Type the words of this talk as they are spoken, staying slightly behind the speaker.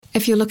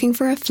If you're looking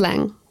for a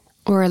fling,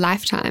 or a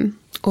lifetime,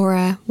 or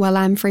a, well,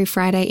 I'm free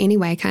Friday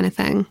anyway kind of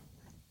thing,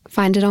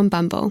 find it on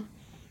Bumble.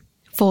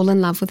 Fall in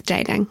love with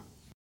dating.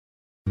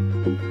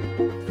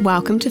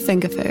 Welcome to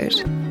Finger Food,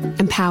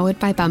 empowered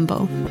by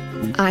Bumble.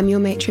 I'm your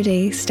maitre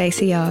d',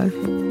 Stacey O,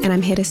 and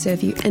I'm here to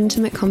serve you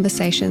intimate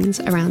conversations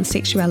around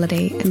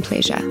sexuality and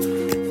pleasure.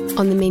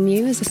 On the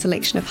menu is a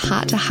selection of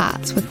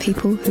heart-to-hearts with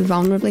people who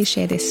vulnerably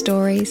share their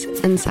stories,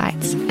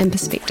 insights, and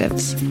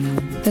perspectives.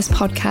 This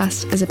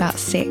podcast is about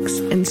sex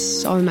and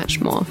so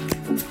much more.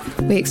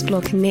 We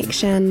explore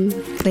connection,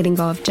 letting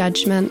go of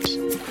judgment,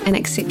 and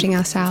accepting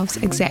ourselves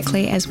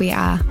exactly as we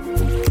are.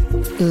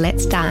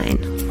 Let's dine.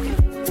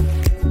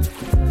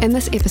 In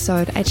this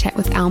episode, I chat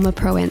with Alma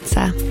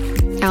Proenca.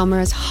 Alma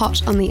is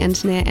hot on the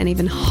internet and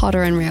even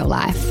hotter in real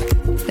life.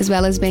 As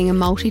well as being a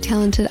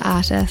multi-talented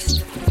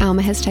artist,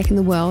 Alma has taken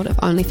the world of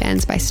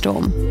OnlyFans by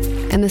storm.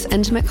 In this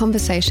intimate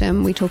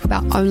conversation, we talk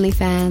about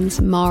OnlyFans,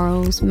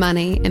 morals,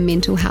 money, and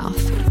mental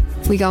health.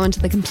 We go into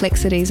the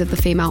complexities of the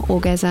female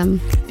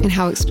orgasm and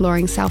how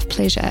exploring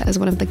self-pleasure is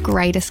one of the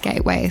greatest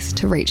gateways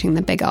to reaching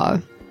the big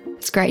O.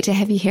 It's great to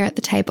have you here at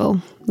the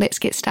table. Let's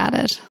get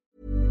started.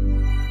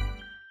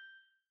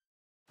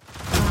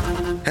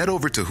 Head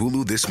over to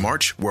Hulu this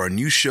March, where our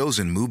new shows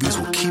and movies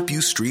will keep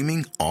you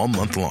streaming all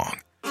month long.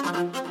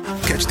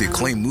 Catch the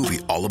acclaimed movie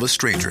All of Us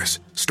Strangers,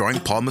 starring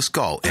Paul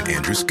Mescal and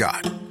Andrew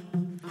Scott.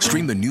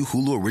 Stream the new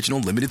Hulu original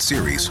limited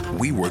series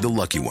We Were the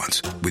Lucky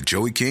Ones with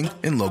Joey King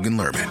and Logan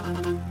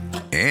Lerman.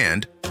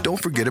 And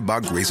don't forget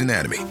about Grey's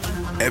Anatomy.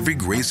 Every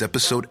Grey's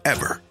episode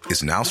ever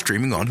is now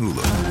streaming on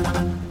Hulu.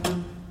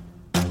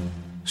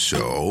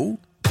 So,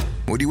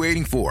 what are you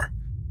waiting for?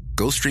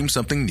 Go stream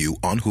something new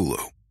on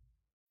Hulu.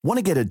 Want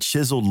to get a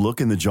chiseled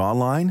look in the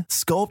jawline?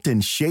 Sculpt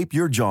and shape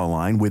your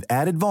jawline with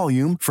added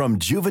volume from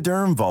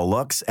Juvederm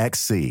Volux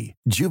XC.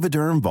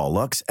 Juvederm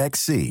Volux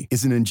XC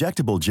is an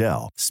injectable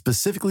gel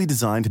specifically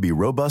designed to be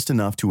robust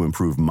enough to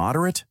improve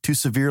moderate to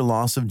severe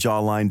loss of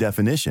jawline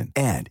definition.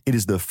 And it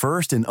is the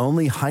first and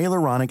only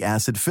hyaluronic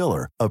acid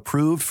filler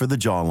approved for the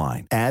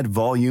jawline. Add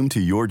volume to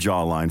your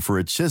jawline for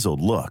a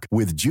chiseled look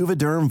with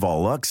Juvederm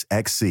Volux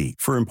XC.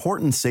 For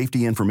important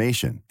safety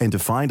information and to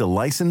find a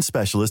licensed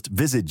specialist,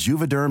 visit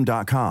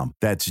Juvederm.com.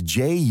 That's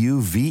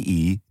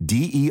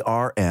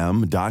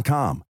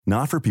Juvederm.com.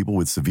 Not for people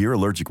with severe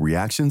allergic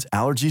reactions,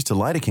 allergies to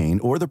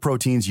lidocaine, or the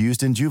proteins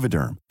used in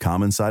Juvederm.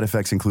 Common side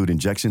effects include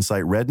injection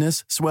site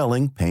redness,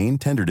 swelling, pain,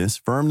 tenderness,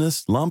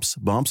 firmness, lumps,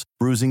 bumps,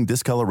 bruising,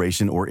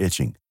 discoloration, or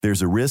itching.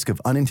 There's a risk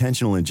of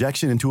unintentional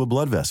injection into a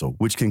blood vessel,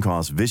 which can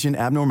cause vision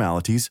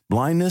abnormalities,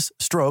 blindness,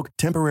 stroke,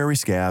 temporary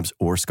scabs,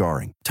 or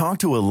scarring. Talk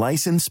to a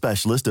licensed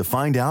specialist to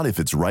find out if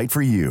it's right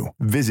for you.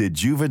 Visit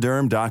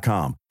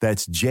Juvederm.com.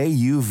 That's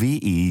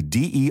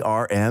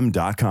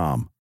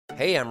Juvederm.com.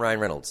 Hey, I'm Ryan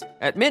Reynolds.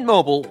 At Mint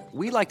Mobile,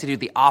 we like to do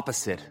the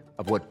opposite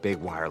of what Big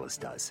Wireless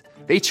does.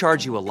 They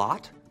charge you a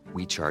lot,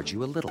 we charge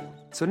you a little.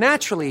 So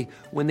naturally,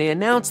 when they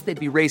announced they'd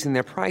be raising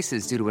their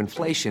prices due to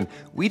inflation,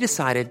 we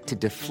decided to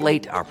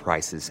deflate our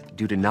prices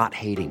due to not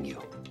hating you.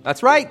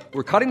 That's right.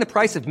 We're cutting the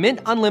price of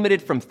Mint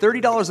Unlimited from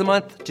 $30 a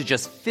month to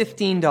just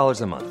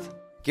 $15 a month.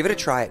 Give it a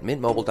try at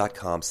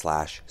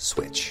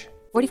mintmobile.com/switch.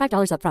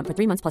 $45 up front for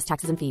 3 months plus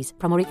taxes and fees.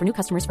 Promo rate for new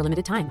customers for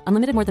limited time.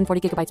 Unlimited more than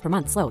 40 gigabytes per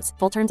month. Slows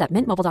full terms at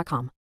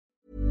mintmobile.com.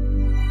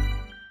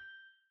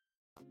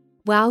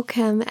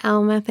 Welcome,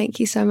 Alma. Thank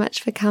you so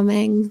much for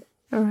coming.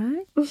 All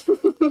right.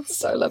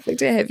 So lovely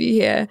to have you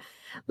here.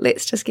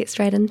 Let's just get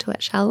straight into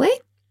it, shall we?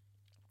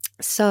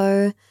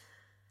 So,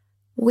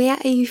 where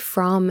are you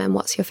from and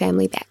what's your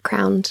family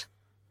background?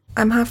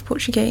 I'm half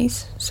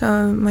Portuguese,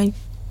 so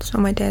it's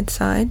on my dad's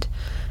side.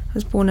 I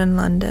was born in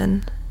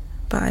London,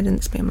 but I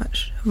didn't spend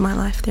much of my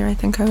life there. I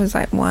think I was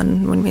like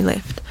 1 when we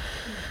left.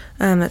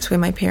 That's where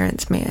my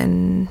parents met,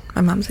 and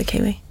my mum's a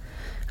Kiwi.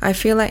 I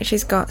feel like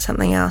she's got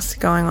something else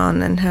going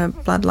on in her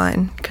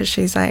bloodline because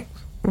she's like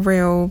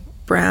real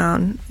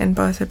brown and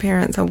both her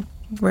parents are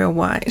real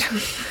white.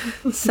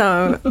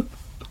 So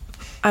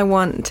I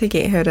want to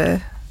get her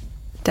to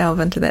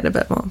delve into that a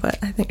bit more, but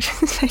I think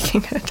she's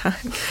taking her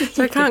time.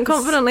 So I can't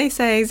confidently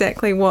say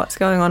exactly what's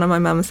going on my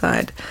mum's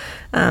side.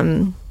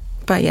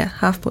 But yeah,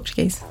 half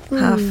Portuguese,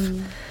 half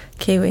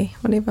Kiwi,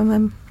 whatever,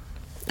 mum.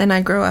 And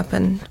I grew up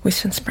in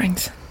Western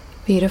Springs.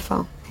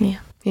 Beautiful. Yeah.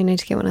 You need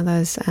to get one of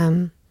those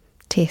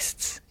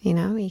tests, you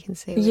know, you can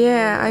see.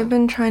 Yeah, I've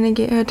been trying to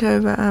get her to,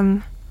 but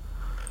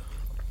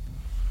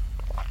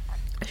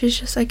she's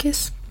just, I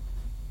guess,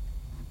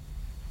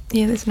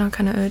 yeah, there's no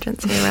kind of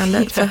urgency around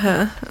it for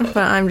her, but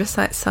I'm just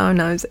like so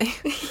nosy.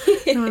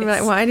 Yes. And I'm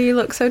like, why do you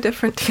look so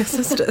different to your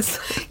sisters?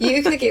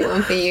 You could get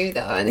one for you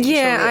though. And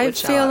yeah, I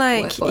feel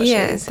like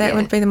that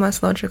would be the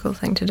most logical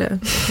thing to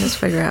do. Just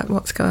figure out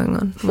what's going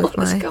on with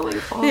what's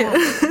going on. Yeah.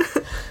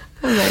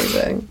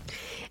 Amazing.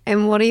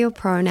 And what are your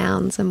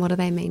pronouns and what do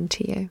they mean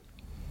to you?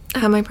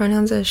 My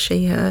pronouns are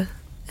she, her,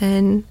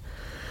 and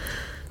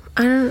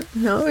I don't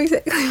know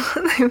exactly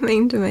what they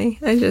mean to me.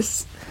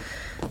 That's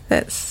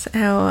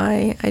how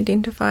I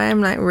identify.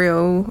 I'm like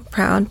real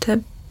proud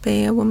to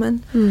be a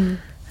woman.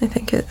 I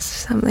think it's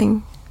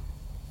something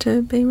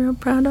to be real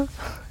proud of.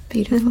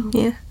 Beautiful.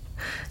 Yeah.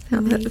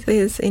 Not that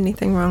there's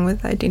anything wrong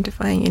with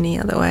identifying any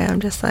other way. I'm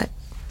just like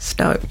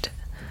stoked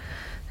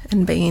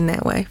in being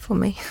that way for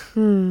me.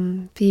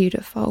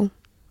 Beautiful.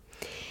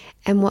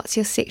 And what's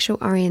your sexual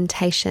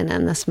orientation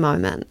in this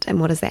moment, and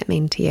what does that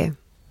mean to you?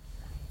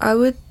 I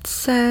would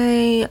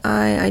say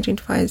I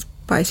identify as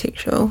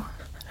bisexual.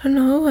 I don't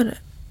know what it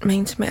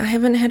means to me. I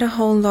haven't had a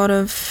whole lot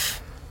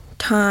of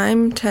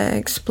time to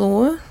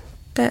explore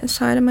that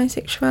side of my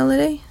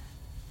sexuality.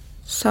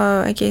 So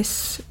I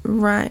guess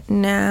right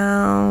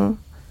now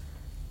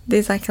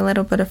there's like a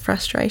little bit of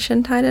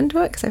frustration tied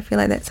into it, because I feel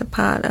like that's a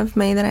part of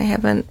me that I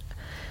haven't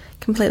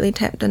completely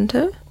tapped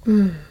into.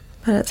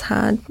 But it's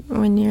hard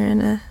when you're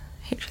in a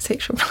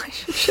heterosexual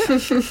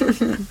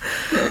relationship.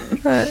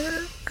 But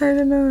I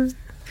don't know.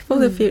 For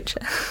the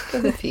future. For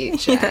the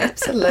future,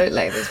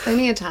 absolutely. There's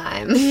plenty of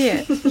time.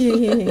 Yeah.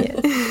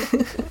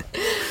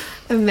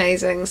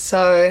 Amazing.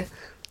 So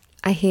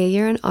I hear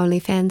you're an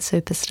OnlyFans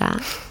superstar.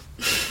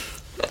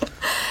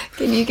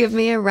 Can you give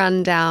me a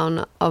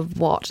rundown of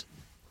what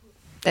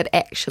that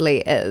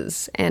actually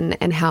is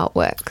and how it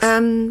works?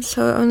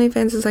 So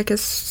OnlyFans is like a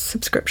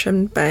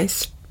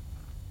subscription-based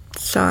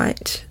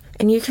site,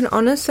 and you can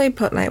honestly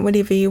put like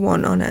whatever you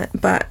want on it,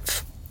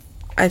 but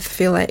I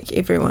feel like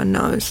everyone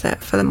knows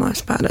that for the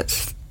most part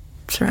it's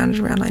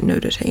surrounded around like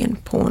nudity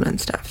and porn and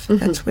stuff.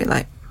 That's where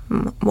like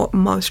what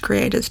most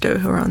creators do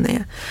who are on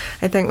there.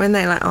 I think when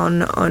they like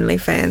on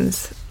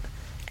OnlyFans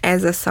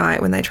as a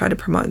site, when they try to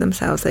promote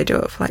themselves, they do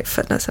it for like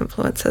fitness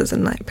influencers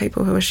and like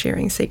people who are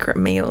sharing secret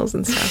meals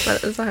and stuff.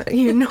 But it's like,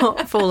 you're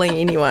not fooling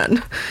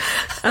anyone.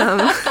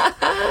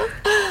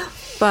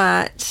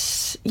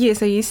 But yeah,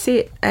 so you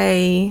set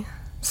a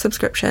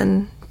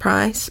subscription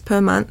price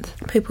per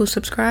month. People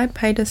subscribe,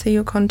 pay to see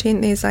your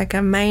content. There's like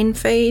a main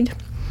feed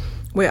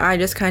where I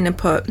just kind of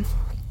put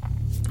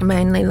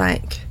mainly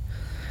like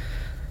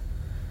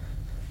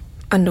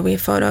underwear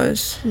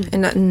photos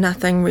and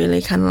nothing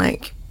really kind of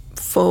like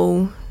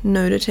full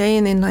nudity,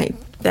 and then like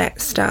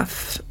that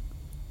stuff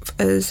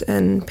is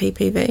in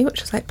PPV,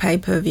 which is like pay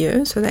per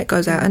view, so that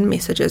goes out in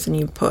messages and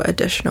you put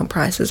additional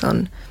prices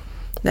on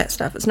that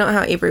stuff. It's not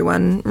how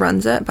everyone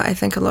runs it, but I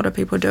think a lot of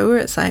people do, where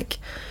it's like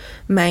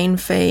main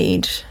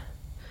feed.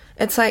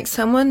 It's like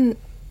someone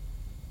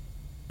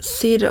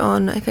said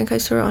on, I think I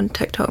saw it on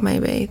TikTok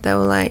maybe, they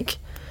were like,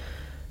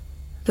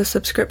 the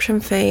subscription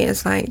fee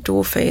is like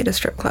door fee at a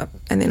strip club,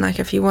 and then like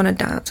if you want to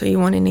dance or you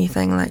want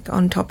anything like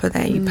on top of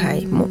that, you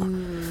pay more.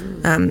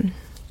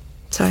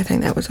 So I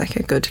think that was like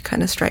a good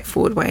kind of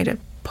straightforward way to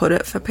put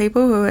it for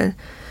people who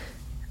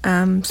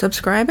are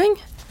subscribing.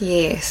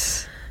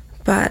 Yes.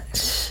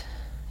 But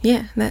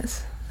yeah,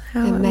 that's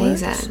how it works.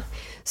 Amazing.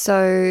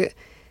 So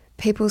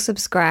people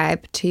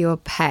subscribe to your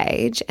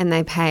page and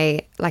they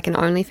pay like an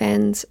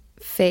OnlyFans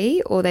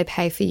fee, or they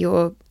pay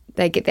for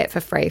they get that for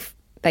free.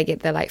 They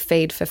get the like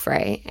feed for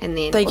free, and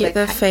then they get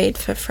the feed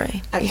for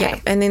free. Okay. Yeah.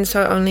 And then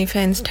so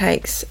OnlyFans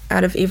takes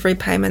out of every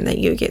payment that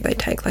you get, they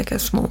take like a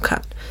small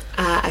cut.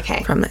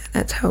 Okay. From that.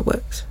 That's how it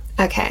works.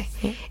 Okay.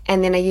 Yeah.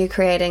 And then are you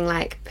creating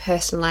like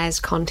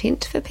personalised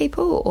content for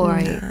people,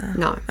 or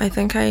no? I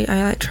think I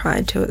like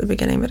tried to at the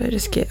beginning, but I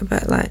just get a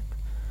bit like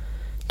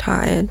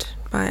tired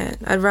by it.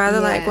 I'd rather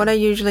like what I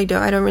usually do.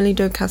 I don't really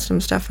do custom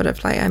stuff, but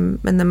if like I'm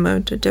in the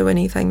mood to do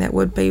anything that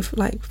would be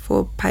like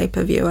for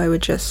pay-per-view, I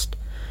would just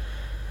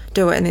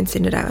do it and then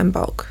send it out in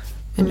bulk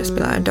and just be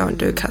like, I don't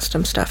do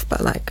custom stuff,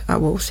 but like I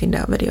will send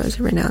out videos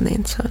every now and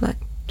then, so like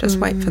just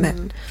wait for that.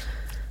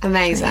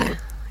 Amazing. So,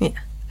 yeah.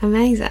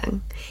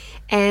 Amazing.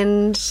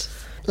 And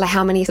like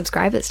how many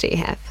subscribers do you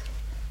have?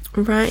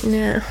 Right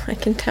now, I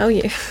can tell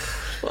you.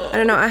 I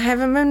don't know, I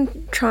haven't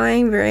been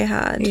trying very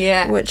hard.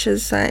 Yeah. Which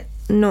is like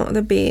not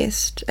the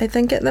best. I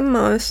think at the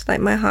most, like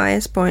my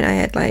highest point, I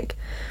had like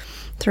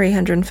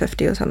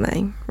 350 or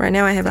something. Right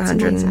now I have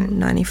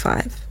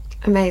 195.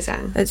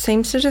 Amazing. It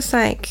seems to just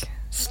like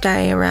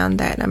stay around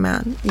that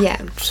amount.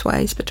 Yeah. It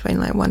sways between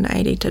like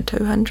 180 to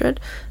 200.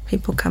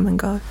 People come and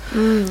go.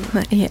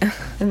 But yeah.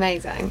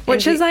 Amazing.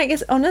 Which is like,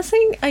 it's honestly,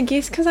 I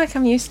guess because like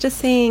I'm used to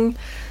seeing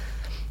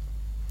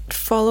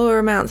follower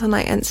amounts on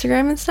like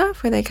Instagram and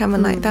stuff where they come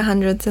in like the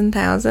hundreds and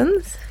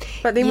thousands.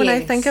 But then when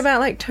I think about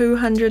like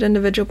 200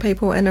 individual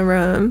people in a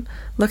room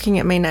looking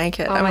at me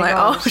naked, I'm like,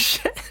 gosh. Oh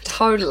shit.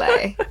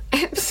 Totally.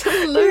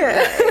 Absolutely.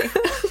 Yeah.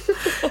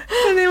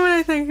 And then when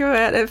I think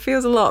about it, it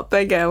feels a lot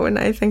bigger when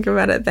I think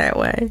about it that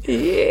way.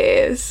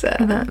 Yes.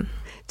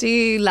 Do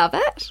you love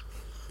it?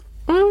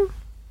 For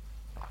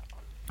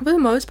the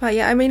most part,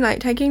 yeah. I mean, like,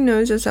 taking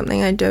nudes is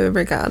something I do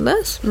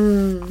regardless.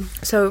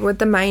 So with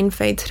the main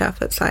feed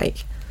stuff, it's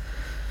like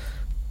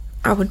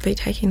I would be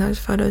taking those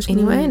photos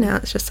anyway. Now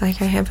it's just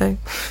like I have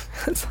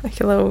it's like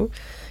a little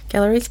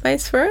gallery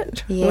space for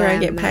it where I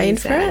get paid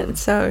for it.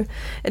 So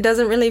it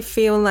doesn't really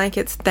feel like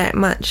it's that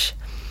much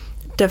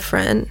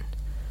different.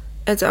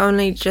 It's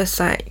only just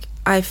like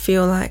I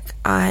feel like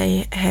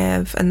I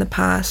have in the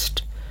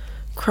past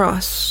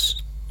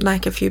crossed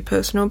like a few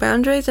personal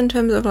boundaries in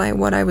terms of like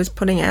what I was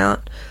putting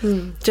out,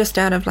 just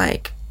out of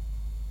like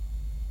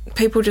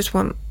people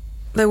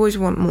they always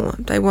want more.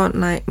 They want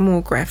like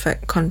more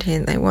graphic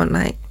content. They want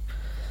like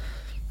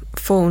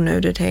full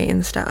nudity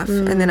and stuff.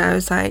 And then I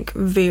was like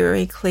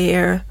very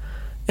clear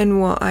in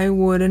what I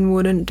would and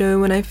wouldn't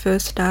do when I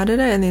first started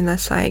it, and then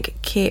this like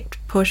kept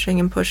pushing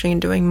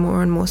and doing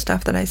more and more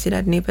stuff that I said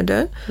I'd never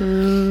do.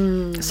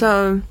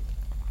 So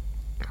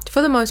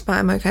for the most part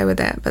I'm okay with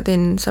that, but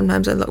then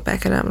sometimes I look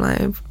back at it and I'm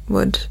like, I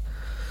would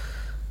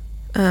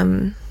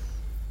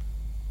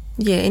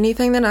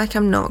anything that like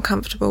I'm not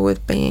comfortable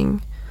with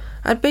being,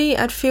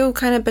 I'd feel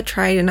kind of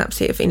betrayed and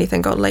upset if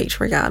anything got leaked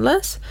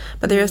regardless.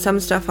 But there is some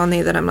stuff on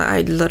there that I'm like,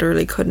 I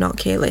literally could not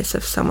care less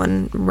if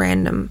someone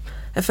random,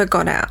 if it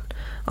got out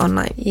on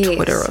like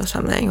Twitter or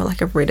something, or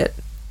like a Reddit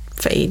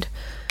feed.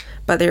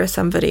 But there are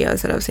some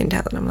videos that I've sent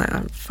out that I'm like,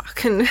 I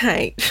fucking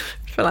hate.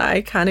 But like,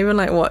 I can't even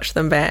like watch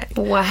them back.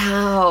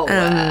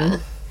 Wow.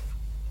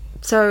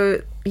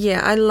 So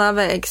yeah, I love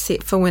it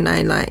except for when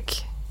I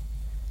like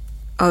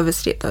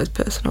overstep those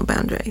personal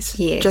boundaries.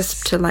 Yes.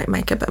 Just to like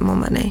make a bit more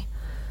money.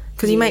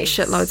 Because you make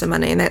shitloads of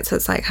money, and that's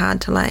it's like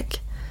hard to like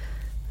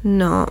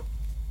not,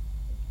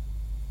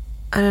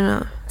 I don't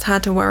know, it's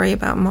hard to worry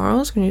about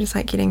morals when you're just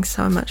like getting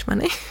so much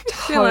money.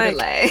 Totally.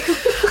 Like,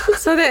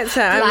 so that's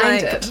it.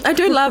 I'm like, I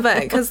do love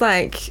it because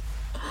like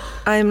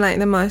I'm like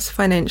the most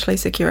financially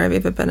secure I've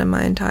ever been in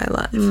my entire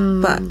life.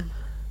 But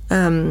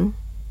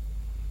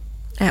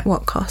at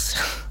what cost?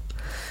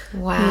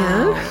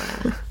 Wow.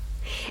 Yeah.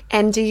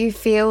 And do you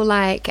feel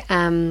like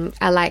are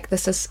like the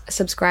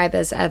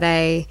subscribers, are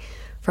they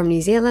from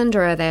New Zealand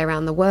or are they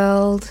around the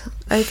world?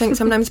 I think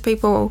sometimes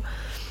people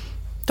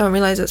don't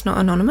realise it's not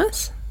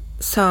anonymous,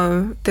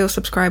 so they'll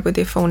subscribe with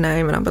their full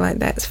name and I'll be like,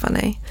 that's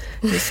funny,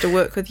 I used to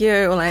work with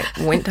you, or like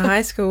went to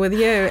high school with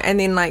you, and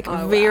then like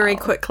very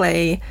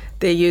quickly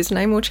their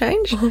username will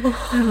change.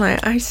 I'm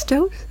like, I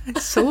saw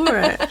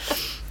it.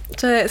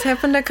 So it's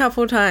happened a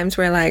couple times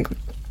where like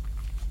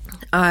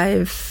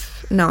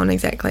I've known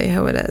exactly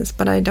who it is,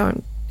 but I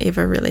don't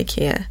ever really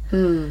care.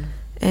 And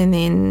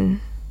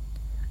then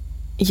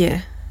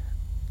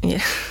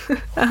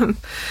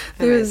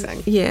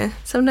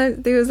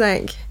sometimes there was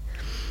like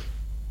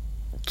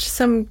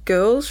some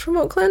girls from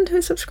Auckland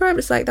who subscribed.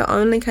 It's like the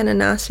only kind of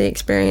nasty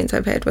experience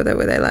I've had with it,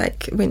 where they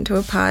like went to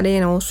a party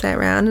and all sat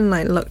around and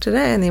like looked at it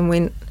and then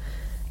went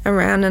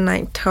around and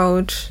like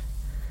told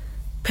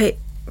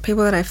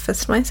people that I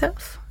fist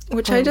myself,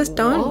 which I just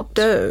don't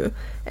do,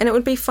 and it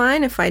would be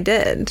fine if I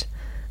did,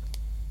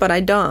 but I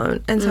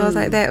don't. And so I was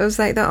like, that was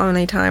like the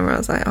only time where I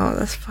was like, oh,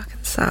 this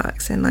fucking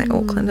sucks, and like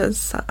Aucklanders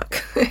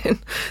suck. And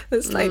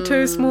it's like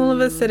too small of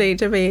a city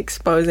to be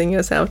exposing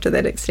yourself to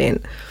that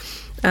extent.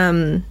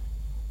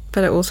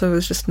 But it also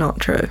was just not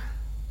true.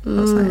 I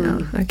was like,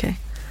 oh, okay,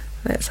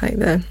 that's like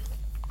the.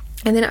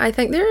 And then I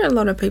think there are a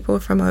lot of people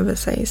from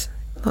overseas.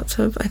 I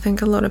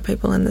think a lot of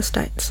people in the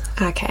States.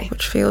 Okay.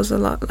 Which feels a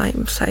lot like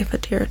safer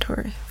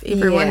territory. If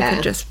everyone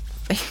could just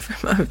be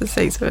from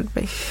overseas, it would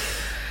be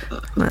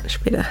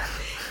much better.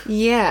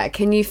 Yeah.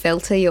 Can you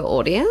filter your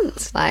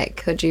audience? Like,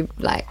 could you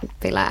like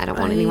be like, I don't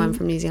want anyone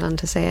from New Zealand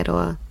to see it,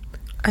 or?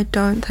 I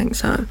don't think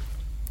so.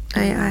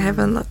 I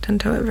haven't looked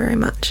into it very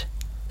much.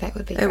 That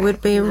would be great. It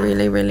would be a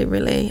really, really,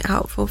 really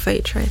helpful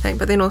feature, I think.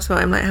 But then also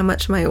I'm like, how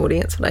much of my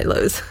audience would I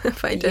lose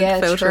if I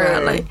did filter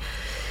out like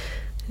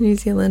New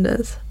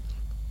Zealanders?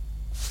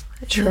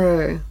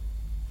 True.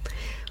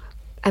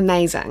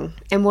 Amazing.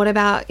 And what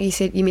about,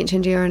 you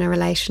mentioned you're in a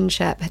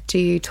relationship. Do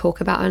you talk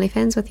about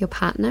OnlyFans with your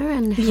partner?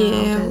 And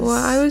how well,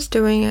 I was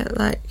doing it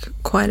like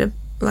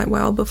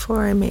well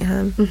before I met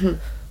him.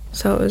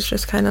 So it was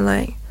just kind of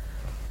like,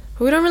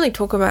 we don't really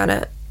talk about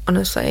it,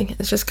 honestly.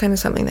 It's just kind of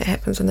something that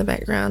happens in the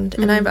background.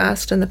 And I've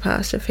asked in the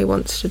past if he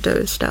wants to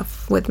do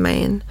stuff with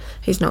me, and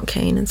he's not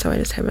keen, and so I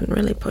just haven't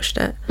really pushed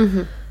it.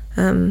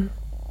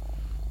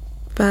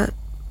 But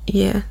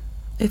yeah,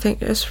 I think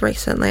just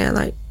recently I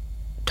like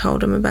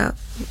told him about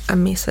a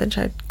message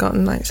I'd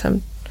gotten, like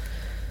some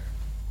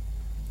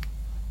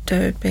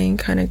dude being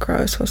kind of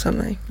gross or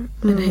something,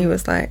 and he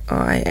was like, oh,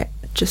 I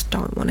just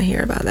don't want to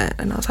hear about that.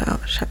 And I was like,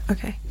 oh shit,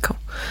 okay, cool,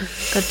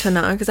 good to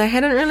know, because I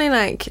hadn't really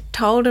like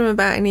told him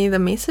about any of the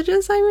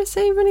messages I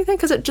received or anything,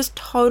 because it just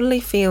totally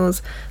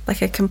feels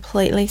like a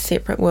completely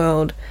separate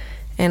world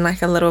and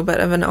like a little bit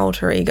of an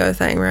alter ego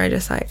thing where I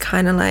just like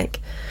kind of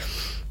like,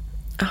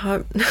 I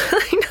hope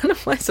none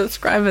of my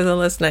subscribers are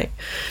listening,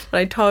 but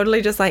I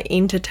totally just like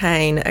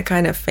entertain a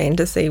kind of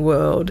fantasy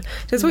world.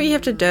 Just what you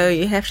have to do,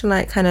 you have to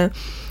like kind of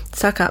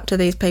suck up to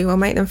these people,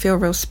 make them feel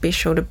real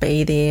special to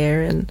be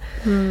there, and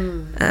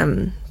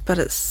but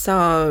it's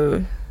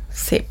so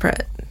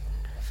separate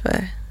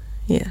for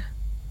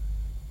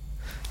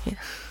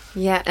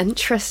Yeah,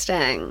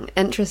 interesting.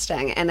 And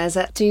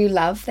do you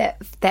love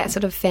that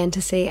sort of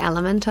fantasy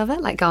element of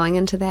it, like going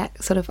into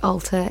that sort of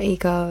alter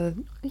ego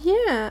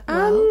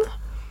world?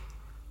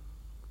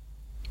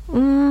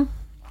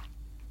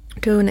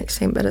 To an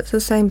extent, but it's the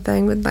same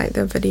thing with like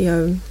the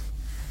video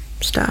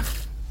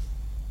stuff.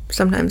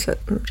 Sometimes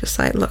I'm just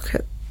like, look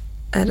at it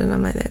and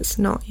I'm like, that's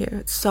not you.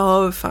 It's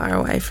so far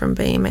away from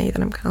being me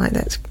that I'm kind of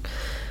like, that's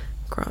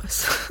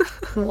gross.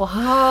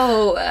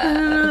 Wow.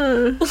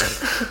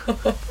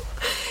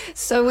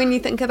 So when you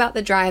think about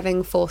the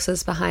driving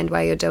forces behind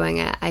why you're doing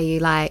it, are you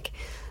like,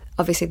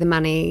 obviously the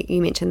money,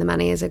 you mentioned the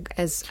money is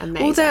amazing.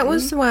 Well, that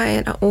was the way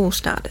it all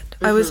started.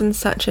 I was in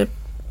such a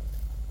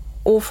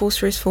awful,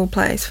 stressful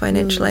place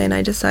financially, and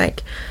I just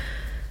like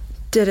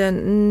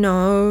didn't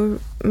know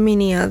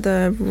many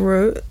other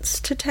routes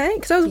to take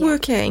because I was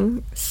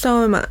working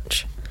so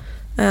much,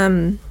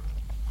 and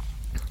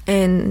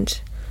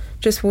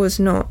just was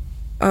not.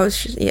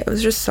 It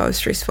was just so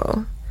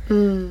stressful.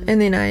 And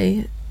then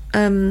I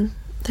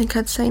think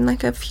I'd seen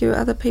like a few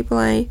other people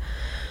I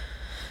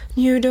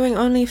knew doing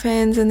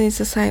OnlyFans, and there's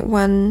this like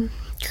one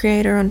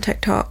creator on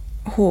TikTok,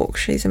 Hawk.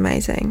 She's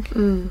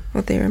amazing.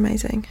 Well, they're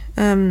amazing.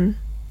 And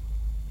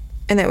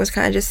that was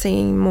kind of just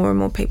seeing more and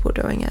more people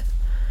doing it.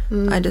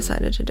 I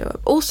decided to do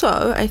it.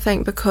 Also, I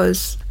think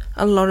because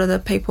a lot of the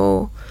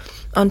people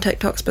on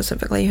TikTok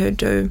specifically who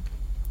do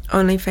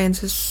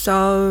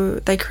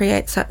OnlyFans they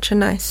create such a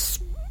nice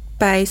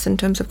space in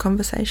terms of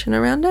conversation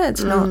around it.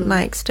 It's not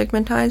like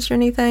stigmatized or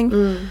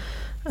anything.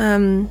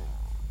 And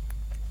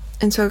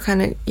so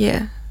kind of,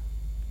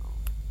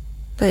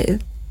 they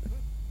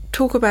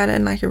talk about it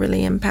in like a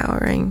really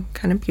empowering,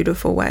 kind of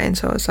beautiful way. And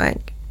so it was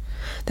like,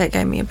 that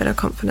gave me a bit of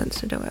confidence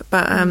to do it.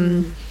 But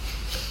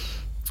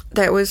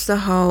that was the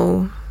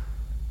whole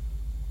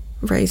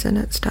reason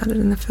it started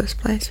in the first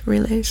place,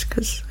 really, is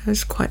because I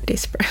was quite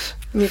desperate.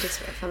 You're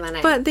desperate for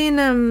money. But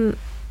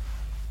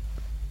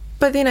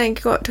then I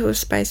got to a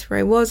space where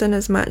I wasn't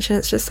as much, and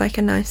it's just like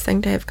a nice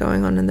thing to have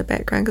going on in the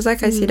background. Because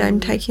like I said, I'm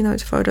taking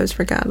those photos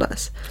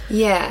regardless.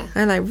 Yeah.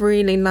 And I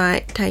really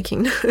like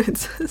taking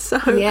notes. So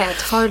yeah,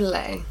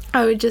 totally.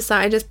 I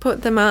just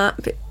put them up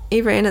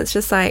and it's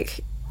just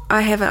like,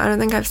 I don't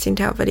think I've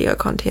sent out video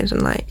content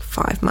in like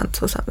 5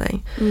 months or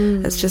something.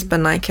 It's just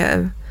been like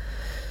a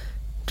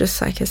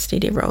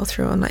steady roll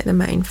through on like the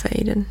main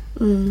feed, and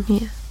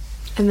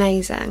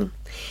amazing.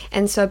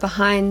 And so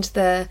behind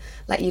the,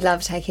 like, you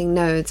love taking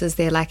nudes, is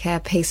there like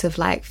a piece of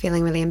like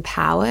feeling really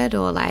empowered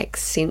or like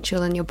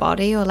sensual in your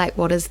body, or like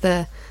what is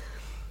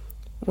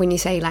when you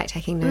say you like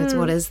taking nudes,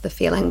 what is the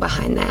feeling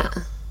behind that?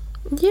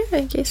 Yeah,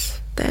 I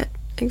guess that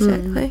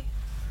exactly.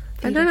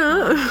 I don't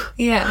know.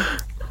 Yeah.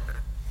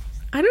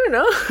 I don't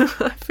know.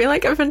 I feel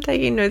like I've been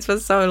taking notes for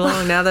so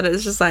long now that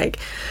it's just like,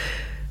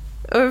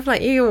 or if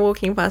like you're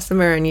walking past the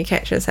mirror and you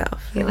catch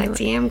yourself. You're like,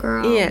 damn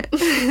girl. Yeah.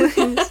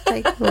 Just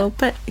take a little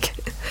pic.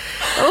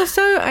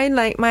 Also, I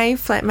like my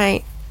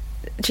flatmate,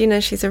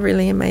 Gina, she's a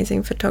really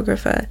amazing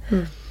photographer.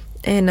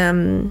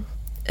 And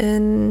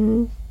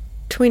in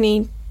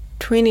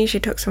 2020 she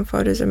took some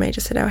photos of me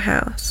just at our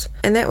house.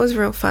 And that was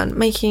real fun,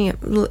 making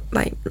it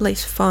like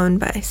less phone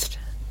based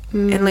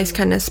and less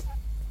kind of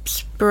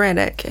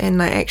sporadic, and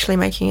like actually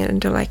making it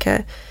into like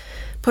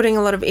putting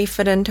a lot of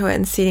effort into it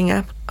and setting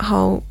up a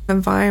whole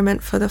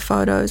environment for the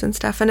photos and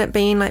stuff, and it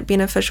being like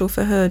beneficial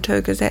for her too,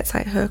 because that's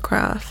like her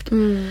craft.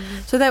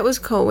 So that was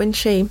cool when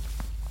she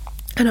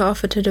kind of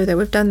offered to do that.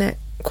 We've done that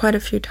quite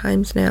a few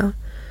times now,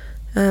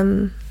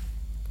 and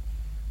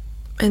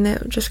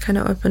that just kind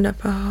of opened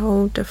up a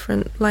whole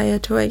different layer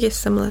to it, I guess,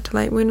 similar to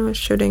like when we were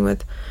shooting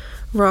with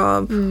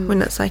Rob,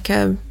 when it's like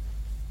a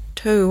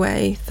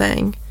two-way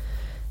thing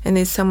and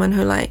there's someone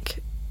who like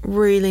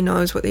really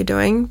knows what they're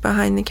doing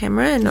behind the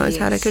camera and knows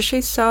how to, because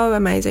she's so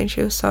amazing.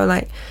 She was so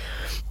like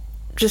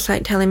just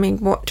like telling me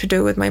what to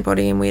do with my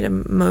body and where to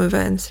move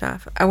it and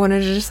stuff. I wanted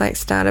to just like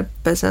start a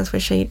business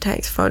where she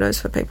takes photos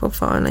for people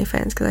for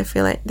OnlyFans, because I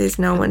feel like there's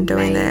no one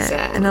doing that,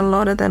 and a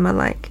lot of them are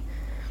like,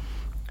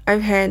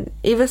 I've had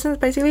ever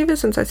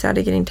since I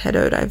started getting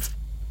tattooed, I've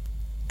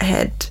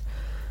had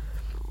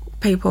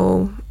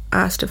people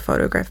asked to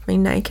photograph me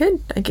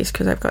naked, I guess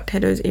because I've got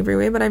tattoos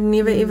everywhere, but I've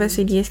never ever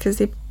said yes, because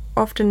they're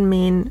often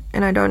men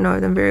and I don't know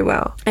them very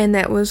well, and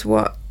that was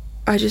what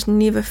I just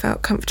never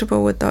felt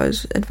comfortable with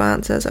those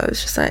advances. I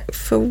was just like,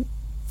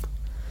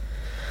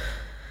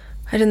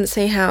 I didn't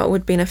see how it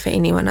would benefit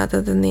anyone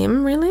other than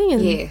them,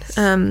 really.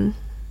 And,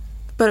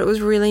 but it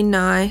was really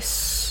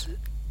nice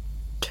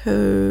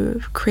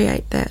to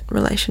create that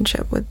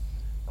relationship with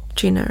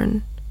Jenna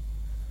and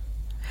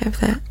have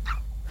that.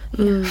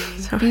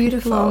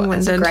 Beautiful.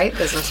 It's a great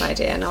business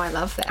idea. No, I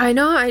love that. I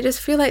know. I just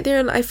feel like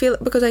I feel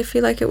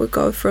like it would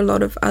go for a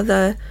lot of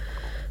other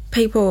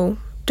people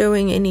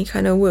doing any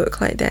kind of work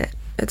like that.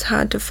 It's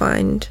hard to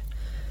find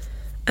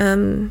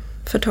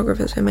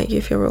photographers who make you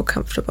feel real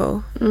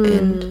comfortable.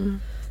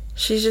 And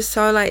she's just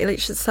so like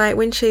it's like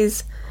when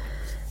she's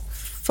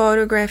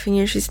photographing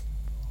you, she's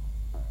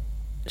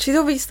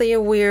obviously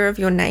aware of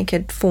your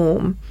naked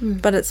form,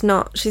 but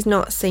she's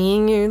not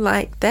seeing you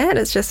like that.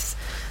 It's just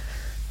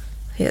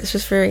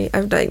very,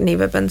 I've like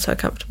never been so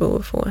comfortable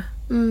before.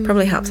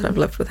 Probably helps that I've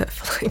lived with her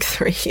for like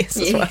 3 years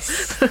as well.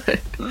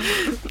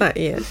 But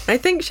yeah, I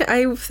think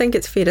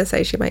it's fair to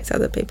say she makes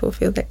other people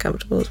feel that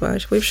comfortable as well.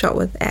 We've shot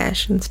with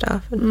Ash and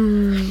stuff.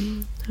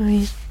 And,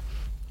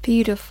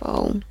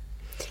 Beautiful.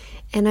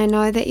 And I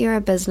know that you're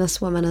a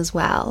businesswoman as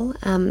well.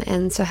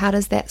 And so how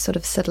does that sort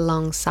of sit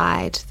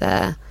alongside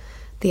the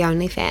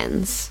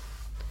OnlyFans?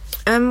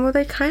 Well,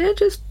 they kind of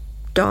just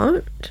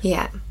don't.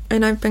 Yeah.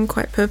 And I've been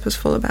quite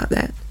purposeful about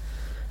that.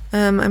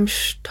 I'm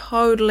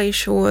totally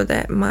sure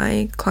that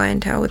my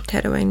clientele with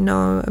tattooing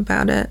know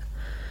about it.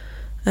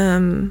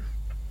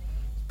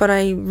 But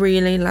I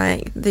really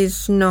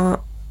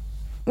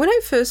when I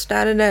first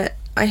started it,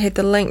 I had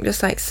the link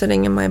just like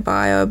sitting in my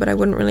bio, but I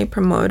wouldn't really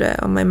promote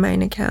it on my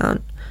main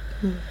account.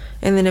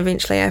 And then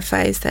eventually I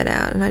phased that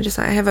out, and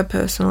I have a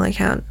personal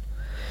account,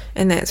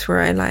 and that's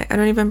where I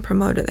don't even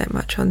promote it that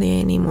much on there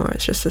anymore.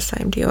 It's just the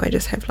same deal. I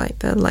just have like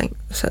the link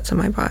that sits in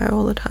my bio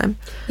all the time.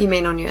 You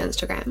mean on your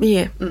Instagram?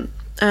 Yeah.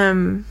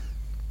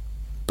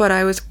 But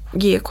I was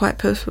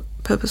quite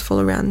purposeful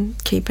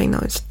around keeping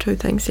those two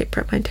things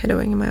separate, my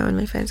tattooing and my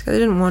OnlyFans, because I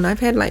didn't want. I've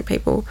had like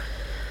people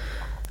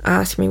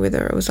ask me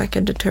whether it was like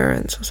a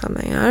deterrence or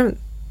something. I don't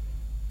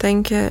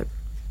think it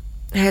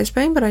has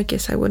been, but I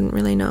guess I wouldn't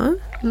really know.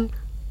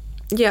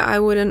 Yeah, I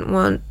wouldn't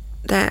want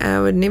that.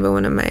 I would never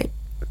want to make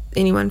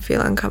anyone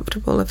feel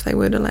uncomfortable if they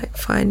were to like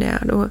find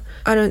out, or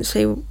I don't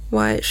see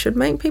why it should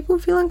make people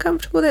feel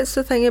uncomfortable. That's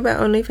the thing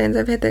about OnlyFans.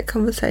 I've had that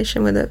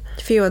conversation with a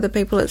few other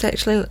people.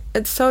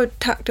 It's so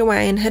tucked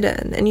away and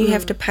hidden, and you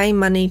have to pay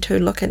money to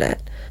look at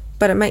it,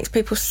 but it makes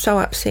people so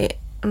upset.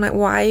 I'm like,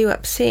 why are you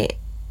upset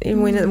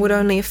when it would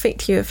only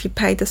affect you if you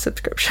paid the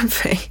subscription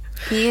fee?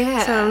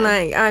 Yeah. So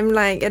I'm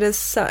like it is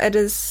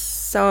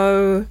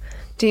so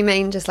Do you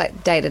mean just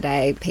like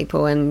day-to-day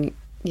people in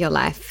your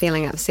life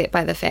feeling upset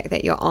by the fact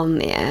that you're on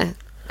there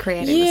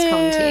creating this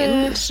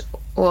content?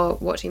 Or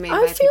what do you mean by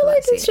I feel like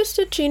upset? there's just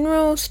a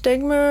general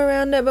stigma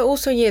around it, but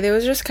also, there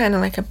was just kind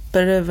of like a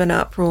bit of an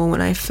uproar when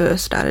I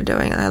first started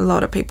doing it. A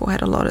lot of people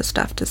had a lot of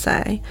stuff to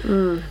say.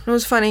 It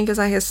was funny because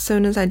as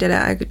soon as I did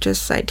it, I could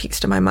just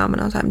text to my mum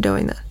and I was like, I'm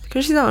doing this.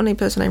 Because she's the only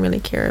person I really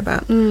care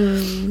about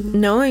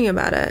knowing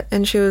about it.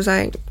 And she was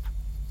like,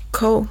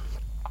 cool.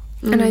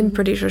 And I'm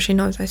pretty sure she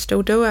knows I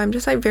still do it. I'm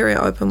just very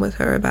open with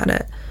her about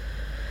it.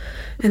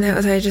 And that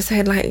was, I just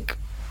had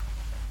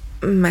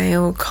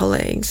male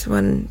colleagues.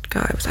 One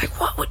guy was like,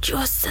 what would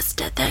your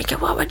sister think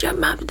and what would your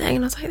mum think? And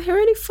I was like, they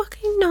already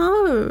fucking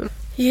know.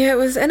 Yeah, it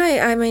was. And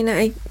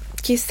I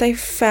guess they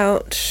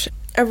felt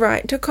a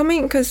right to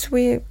comment because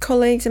we're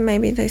colleagues, and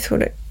maybe they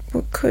thought it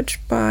could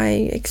by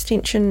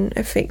extension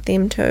affect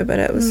them too. But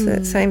it was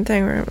that same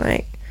thing where I'm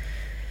like,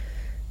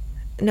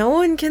 no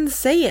one can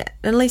see it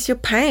unless you're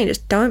paying.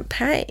 Just don't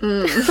pay.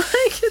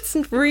 It's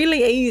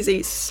really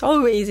easy,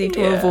 so easy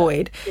to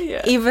avoid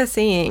ever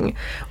seeing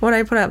what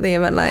I put up there.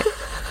 But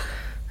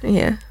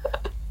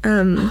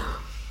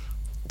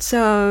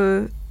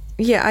so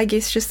I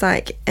guess just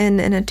in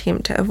an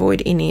attempt to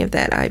avoid any of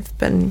that, I've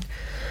been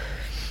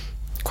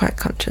quite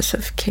conscious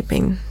of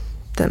keeping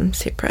them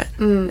separate.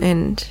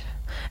 And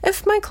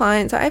if my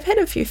clients, I've had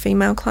a few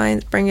female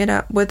clients bring it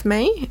up with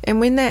me, and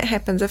when that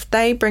happens, if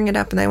they bring it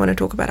up and they want to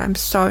talk about it, I'm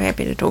so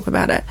happy to talk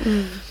about it.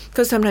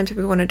 Because sometimes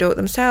people want to do it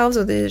themselves,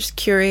 or they're just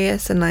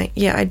curious, and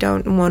I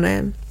don't want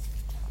to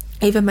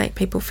even make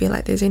people feel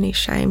like there's any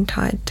shame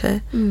tied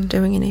to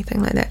doing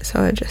anything like that.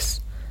 So I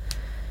just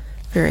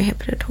very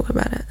happy to talk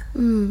about it.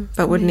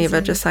 But would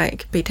never just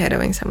be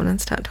tattooing someone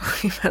and start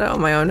talking about it on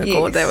my own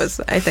accord.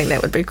 I think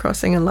that would be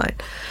crossing a line.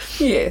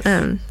 Yes.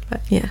 But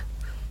yeah.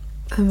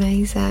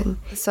 Amazing.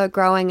 So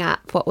growing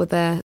up, what were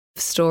the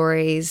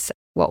stories?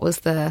 What was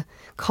the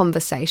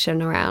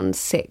conversation around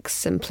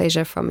sex and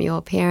pleasure from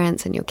your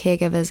parents and your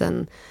caregivers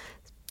and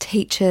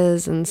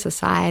teachers and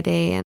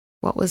society? And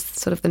what was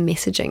sort of the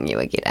messaging you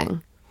were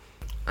getting?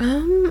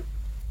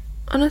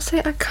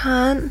 Honestly, I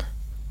can't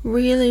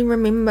really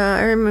remember.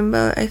 I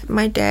remember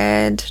my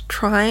dad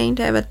trying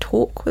to have a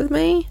talk with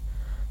me,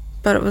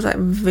 but it was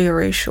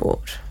very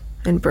short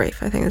and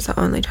brief. I think it's the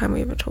only time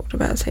we ever talked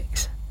about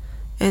sex.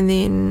 And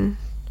then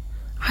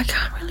I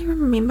can't really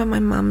remember my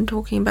mum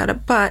talking about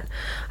it, but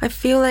I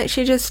feel like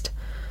she just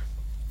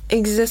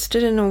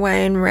existed in a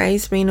way and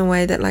raised me in a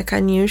way that I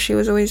knew she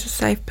was always a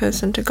safe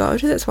person to go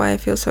to. That's why I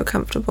feel so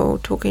comfortable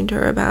talking to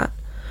her about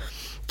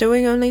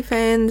doing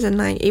OnlyFans, and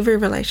every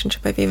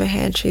relationship I've ever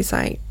had, she's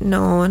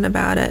known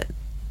about it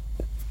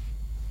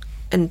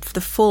in the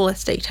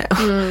fullest detail.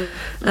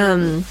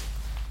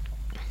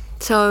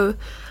 So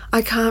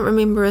I can't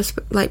remember a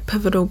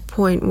pivotal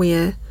point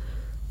where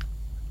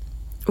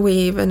we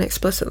even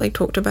explicitly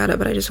talked about it,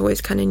 but I just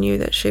always kind of knew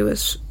that she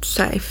was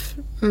safe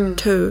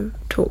to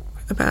talk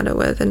about it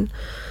with. And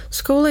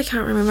school, I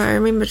can't remember. I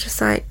remember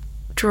just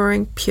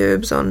drawing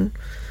pubes on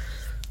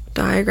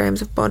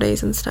diagrams of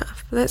bodies and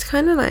stuff. But that's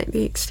kind of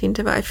the extent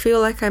of it. I feel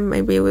like I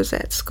maybe was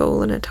at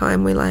school in a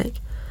time where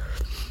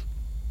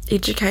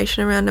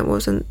education around it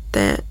wasn't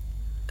that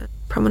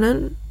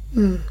prominent.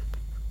 But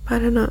I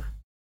don't know.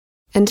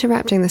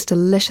 Interrupting this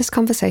delicious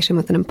conversation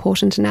with an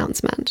important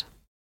announcement.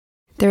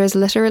 There is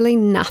literally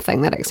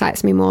nothing that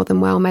excites me more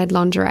than well-made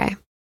lingerie,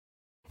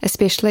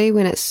 especially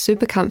when it's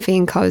super comfy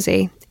and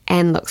cozy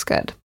and looks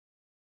good.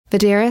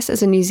 Videris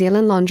is a New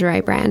Zealand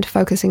lingerie brand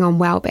focusing on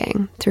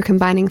well-being through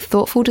combining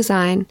thoughtful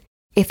design,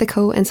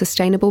 ethical and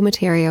sustainable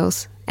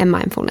materials, and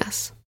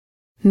mindfulness.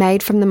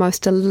 Made from the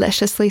most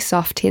deliciously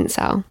soft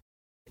tencel,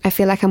 I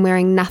feel like I'm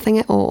wearing nothing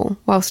at all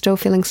while still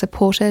feeling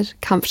supported,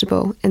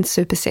 comfortable, and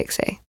super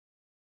sexy.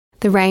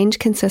 The range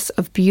consists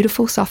of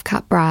beautiful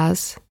soft-cut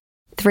bras,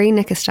 3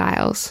 knicker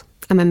styles.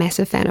 I'm a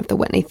massive fan of the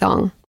Whitney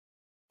thong,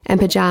 and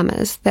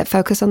pajamas that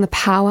focus on the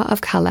power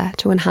of colour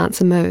to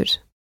enhance a mood.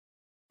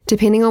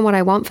 Depending on what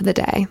I want for the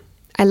day,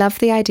 I love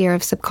the idea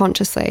of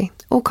subconsciously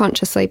or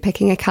consciously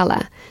picking a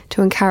colour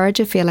to encourage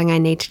a feeling I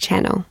need to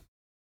channel.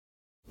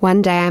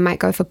 One day I might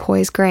go for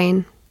poise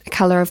green, a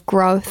colour of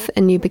growth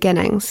and new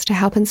beginnings to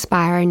help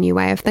inspire a new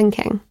way of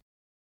thinking.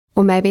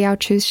 Or maybe I'll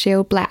choose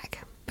shield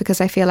black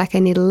because I feel like I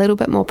need a little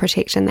bit more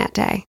protection that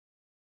day.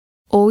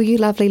 All you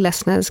lovely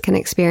listeners can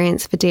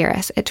experience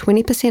Videris at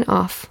 20%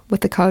 off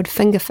with the code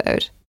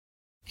FINGERFOOD.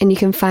 And you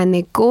can find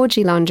their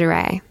gorgy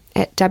lingerie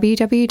at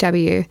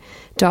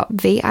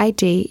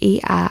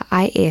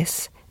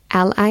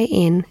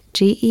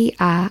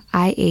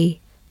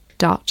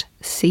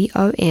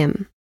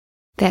www.viderislingerie.com.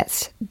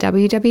 That's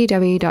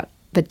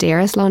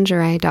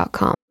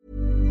www.viderislingerie.com.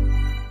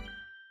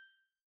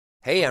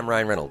 Hey, I'm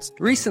Ryan Reynolds.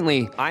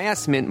 Recently, I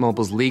asked Mint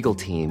Mobile's legal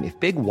team if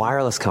big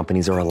wireless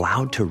companies are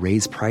allowed to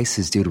raise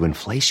prices due to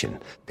inflation.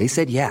 They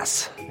said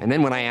yes. And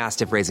then when I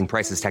asked if raising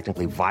prices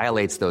technically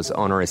violates those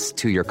onerous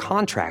 2-year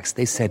contracts,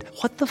 they said,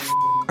 "What the f***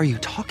 are you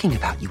talking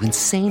about, you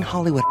insane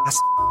Hollywood ass?"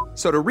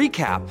 So to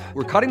recap,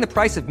 we're cutting the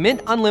price of Mint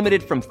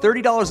Unlimited from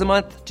 $30 a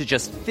month to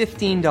just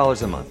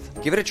 $15 a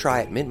month. Give it a try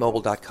at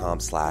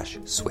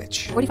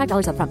mintmobile.com/switch.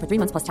 $45 up front for 3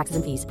 months plus taxes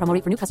and fees. Promo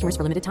rate for new customers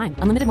for limited time.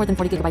 Unlimited more than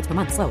 40 gigabytes per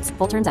month. Slows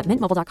full terms at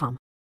mintmobile.com.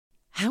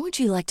 How would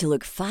you like to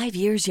look 5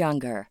 years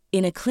younger?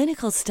 In a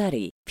clinical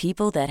study,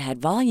 people that had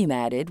volume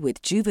added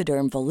with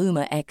Juvederm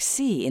Voluma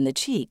XC in the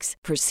cheeks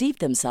perceived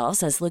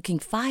themselves as looking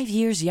 5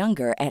 years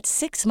younger at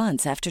 6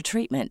 months after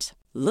treatment.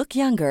 Look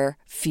younger,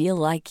 feel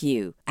like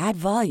you. Add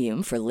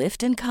volume for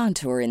lift and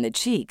contour in the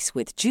cheeks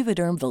with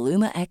Juvederm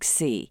Voluma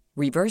XC.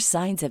 Reverse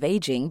signs of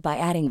aging by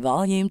adding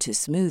volume to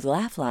smooth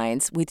laugh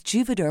lines with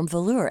Juvederm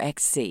Volure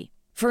XC.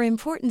 For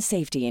important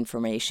safety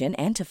information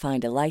and to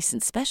find a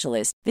licensed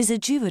specialist,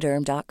 visit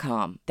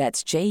Juvederm.com.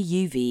 That's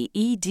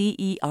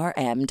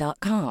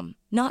JUVEDERM.com.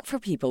 Not for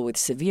people with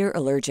severe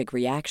allergic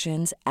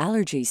reactions,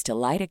 allergies to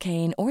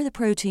lidocaine, or the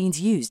proteins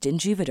used in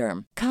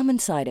Juvederm. Common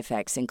side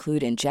effects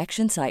include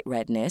injection site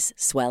redness,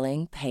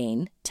 swelling,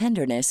 pain,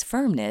 tenderness,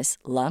 firmness,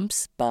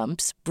 lumps,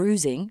 bumps,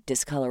 bruising,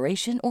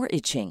 discoloration, or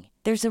itching.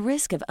 There's a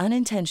risk of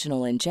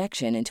unintentional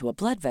injection into a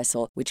blood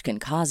vessel, which can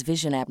cause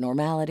vision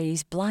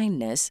abnormalities,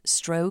 blindness,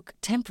 stroke,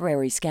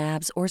 temporary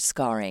scabs, or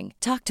scarring.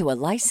 Talk to a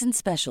licensed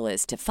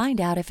specialist to find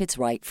out if it's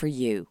right for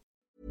you.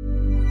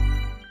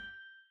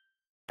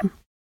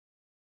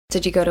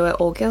 Did you go to an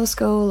all-girls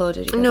school or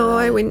did you go No, to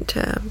I went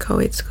to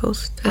co-ed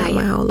schools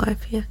my whole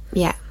life, yeah.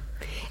 Yeah.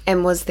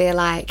 And was there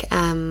like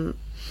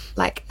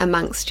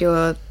amongst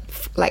your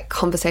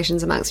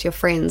conversations amongst your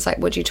friends, like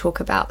would you talk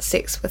about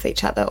sex with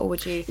each other or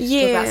would you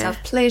talk about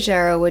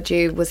self-pleasure or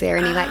was there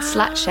any like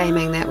slut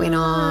shaming that went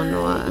on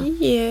or?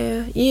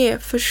 Yeah,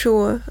 for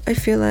sure. I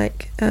feel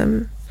like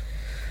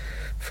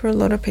for a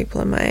lot of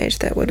people in my age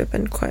that would have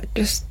been quite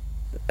just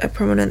a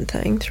prominent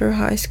thing through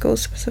high school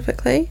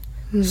specifically.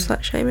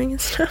 Slut shaming and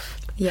stuff.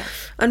 Yeah.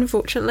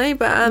 Unfortunately.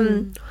 But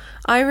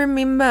I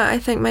remember I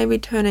think maybe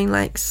turning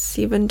like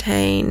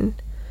 17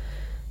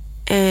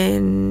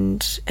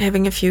 and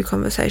having a few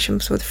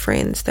conversations with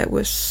friends that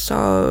were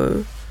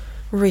so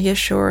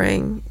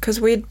reassuring because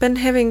we'd been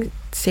having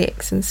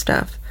sex and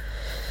stuff.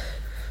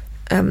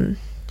 All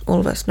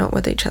of us, not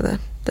with each other,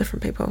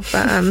 different people.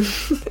 But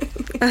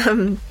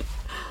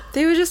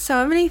there were just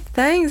so many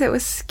things that were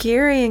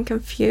scary and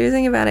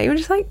confusing about it. You were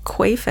just like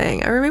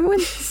queefing. I remember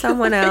when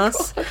someone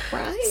else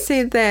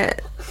said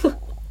that,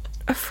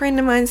 a friend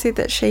of mine said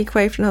that she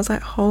queefed, and I was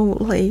like,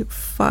 holy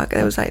fuck.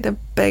 It was like the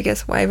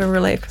biggest wave of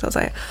relief because I was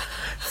like,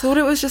 I thought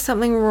it was just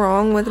something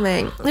wrong with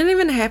me. It didn't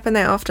even happen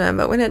that often,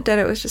 but when it did,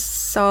 it was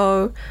just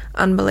so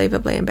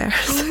unbelievably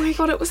embarrassing. Oh my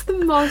god, it was the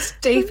most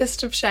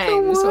deepest of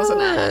shames, wasn't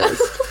it?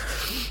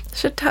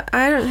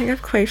 I don't think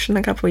I've queefed in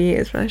a couple of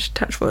years, but I should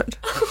touch wood.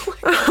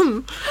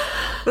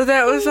 But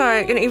that was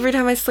like, and every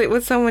time I slept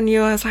with someone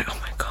new, I was like, oh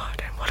my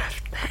god, and what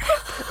if that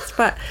happens?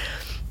 But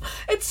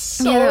it's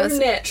so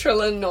natural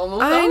and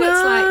normal. I know.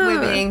 It's like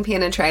we're being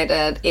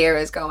penetrated, air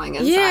is going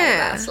inside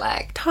of us,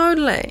 like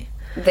totally.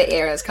 The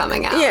air is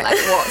coming out. Yeah. Like,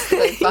 what's the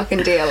big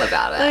fucking deal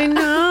about it? I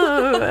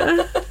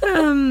know.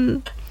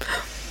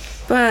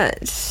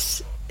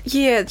 But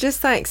yeah,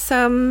 just like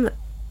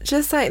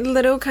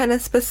little kind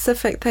of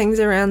specific things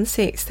around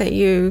sex that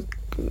you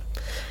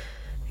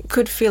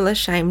could feel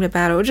ashamed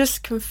about or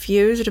just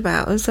confused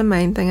about was the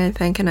main thing, I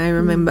think. And I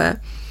remember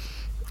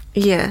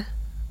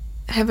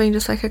having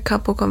just like a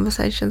couple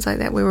conversations like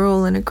that. We were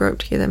all in a group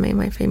together, me and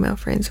my female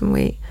friends, and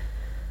we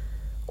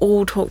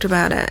all talked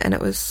about it, and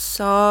it was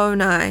so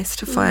nice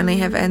to finally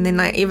have it. And then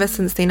like ever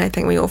since then I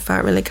think we all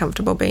felt really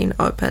comfortable being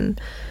open.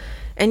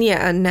 And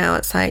and now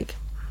it's like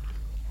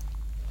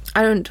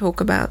I don't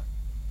talk about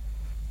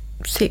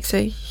sex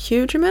a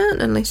huge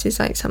amount unless there's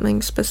like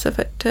something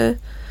specific to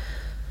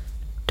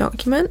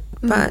document,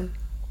 but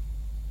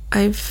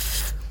I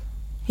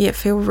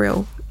feel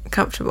real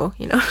comfortable,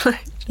 you know.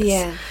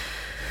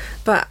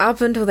 But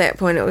up until that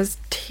point it was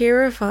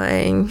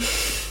terrifying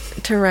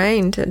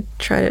terrain to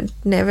try to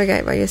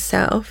navigate by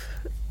yourself.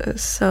 It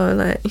was so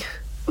like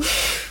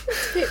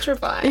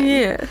petrifying.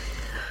 Yeah.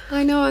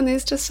 I know, and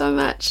there's just so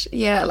much.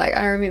 Yeah, like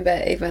I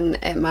remember even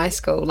at my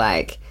school,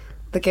 like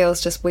the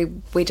girls just, we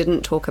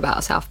didn't talk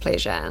about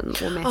self-pleasure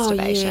or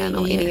masturbation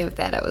or any of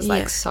that. It was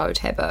like so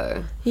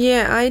taboo.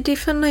 Yeah, I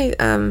definitely,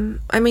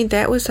 I mean,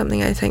 that was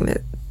something I think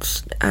that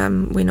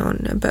went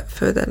on a bit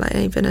further, like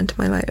even into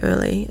my like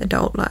early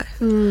adult life.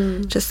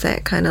 Just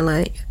that kind of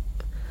like,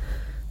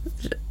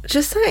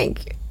 just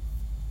like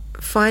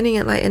finding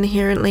it like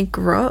inherently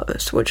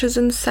gross, which is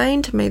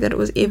insane to me that it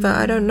was ever,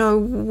 I don't know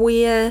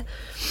where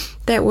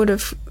that would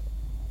have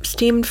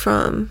stemmed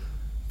from,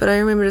 but I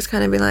remember just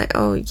kind of being like,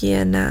 oh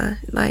yeah, nah,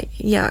 like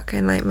yuck,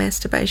 and like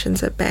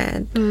masturbation's a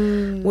bad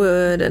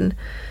word, and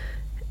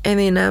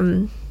then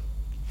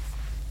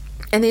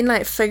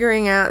like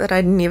figuring out that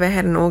I'd never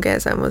had an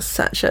orgasm was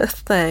such a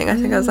thing. I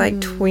think I was like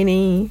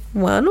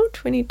 21 or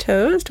 22.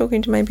 I was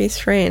talking to my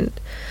best friend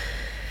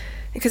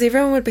because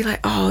everyone would be like,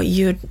 oh,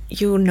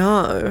 you'll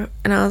know,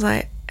 and I was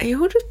like, are you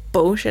all just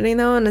bullshitting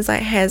though? And it's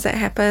like, has it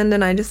happened?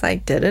 And I just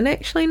like didn't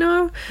actually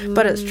know,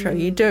 but it's true,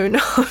 you do know.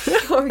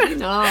 Oh, you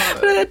know.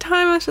 But at the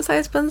time I was just like,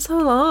 it's been so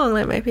long,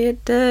 like maybe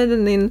it did.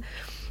 And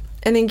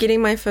then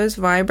getting my first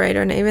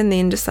vibrator, and even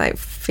then just like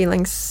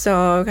feeling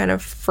so kind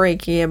of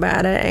freaky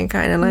about it and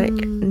kind of like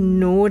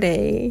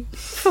naughty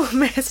for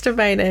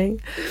masturbating.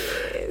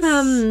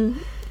 Yes.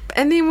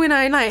 And then when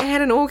I like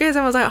had an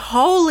orgasm, I was like,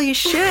 holy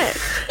shit,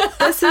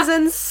 this is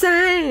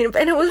insane.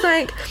 And it was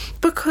like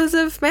because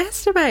of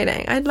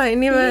masturbating. I'd like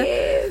never.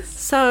 Yes.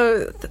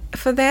 So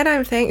for that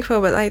I'm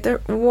thankful, but like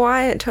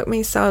why it took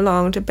me so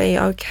long to be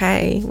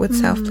okay with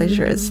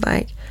self-pleasure is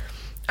like,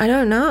 I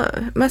don't know.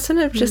 It mustn't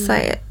have just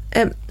like,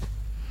 I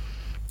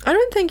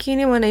don't think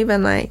anyone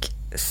even like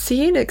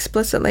said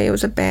explicitly it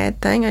was a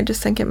bad thing. I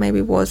just think it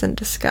maybe wasn't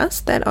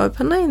discussed that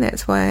openly, and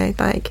that's why I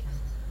like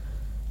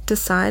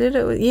decided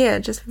it was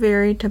just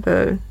very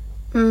taboo.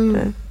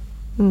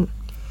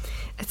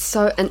 It's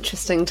so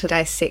interesting to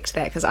dissect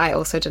that, because I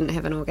also didn't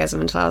have an orgasm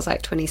until I was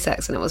like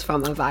 26, and it was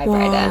from a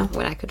vibrator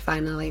when I could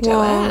finally do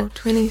it.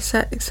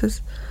 26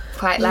 is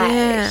quite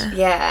late.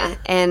 Yeah.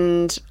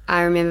 And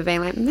I remember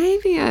being like,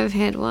 maybe I've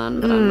had one,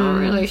 but I'm not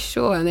really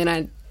sure. And then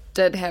I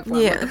did have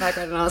one with the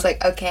vibrator, and I was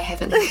like, okay, I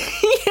haven't had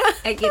it.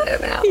 I get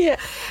it now. Yeah.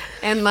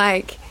 And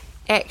like,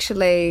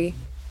 actually,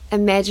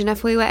 imagine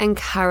if we were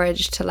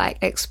encouraged to like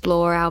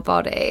explore our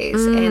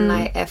bodies, and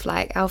like if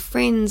like our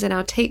friends and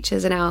our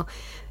teachers and our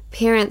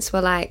parents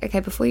were like,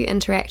 okay, before you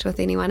interact with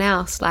anyone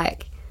else,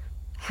 like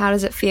how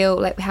does it feel,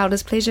 like how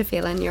does pleasure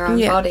feel in your own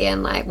body,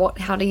 and like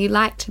how do you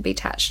like to be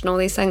touched, and all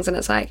these things. And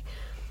it's like,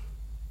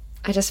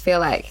 I just feel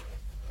like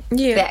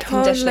that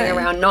conditioning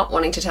around not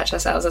wanting to touch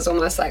ourselves is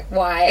almost like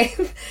why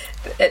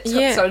it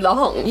took so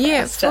long.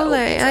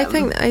 Fully. I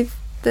think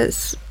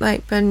that's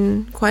like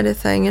been quite a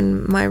thing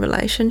in my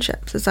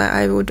relationships, is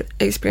I would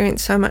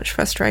experience so much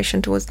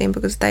frustration towards them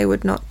because they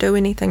would not do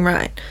anything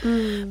right.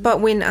 But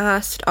when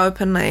asked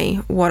openly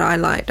what I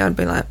liked, I'd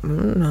be like,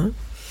 no.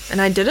 And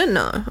I didn't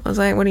know. I was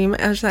like, what do you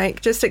mean? I was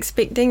like just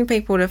expecting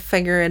people to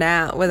figure it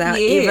out without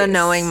ever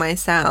knowing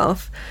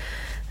myself.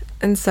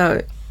 And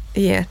so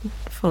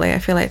fully, I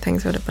feel like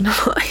things would have been a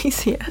lot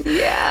easier.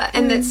 Yeah,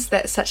 and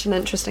that's such an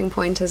interesting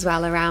point as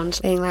well, around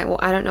being like, well,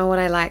 I don't know what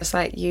I like. It's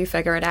like, you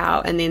figure it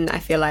out. And then I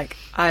feel like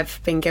I've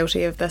been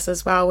guilty of this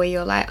as well, where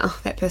you're like, oh,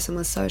 that person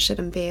was so shit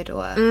in bed,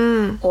 or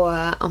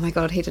oh my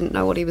God, he didn't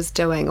know what he was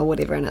doing, or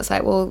whatever. And it's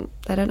like, well,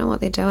 they don't know what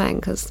they're doing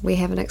because we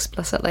haven't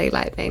explicitly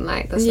like been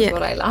like, this is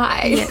what I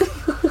like.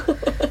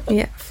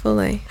 Yeah,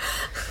 fully.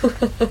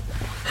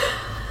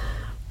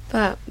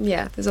 But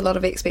yeah, there's a lot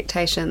of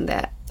expectation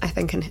that I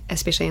think,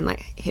 especially in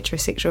like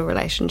heterosexual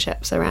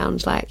relationships,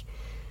 around like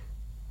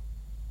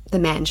the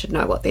man should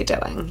know what they're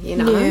doing, you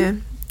know? Yeah,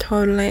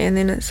 totally. And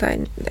then it's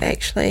like,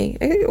 actually,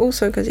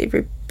 also because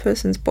every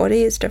person's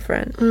body is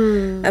different,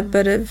 a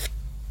bit of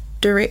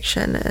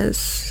direction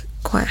is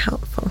quite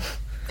helpful.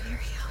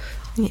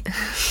 Very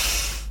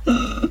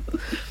helpful.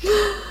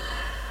 Yeah.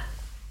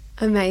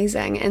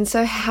 Amazing. And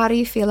so how do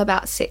you feel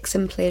about sex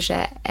and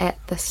pleasure at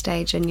this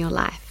stage in your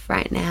life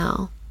right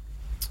now?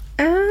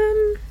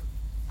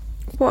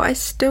 Well, I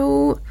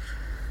still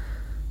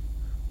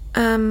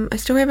haven't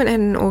had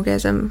an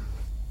orgasm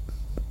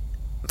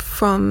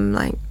from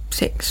like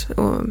sex,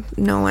 or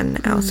no one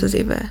else has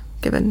ever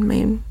given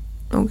me an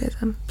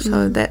orgasm.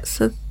 So that's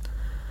the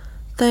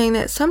thing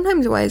that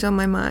sometimes weighs on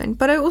my mind.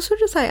 But I also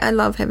just like, I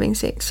love having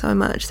sex so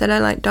much that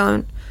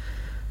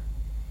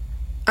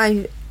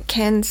I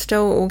can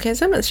still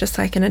orgasm. It's just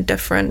like in a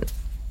different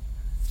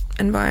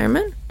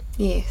environment.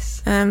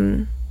 Yes.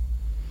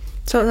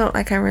 So it's not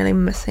like I'm really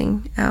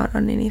missing out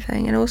on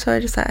anything. And also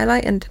I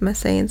like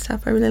intimacy and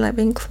stuff. I really like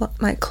being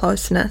like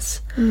closeness.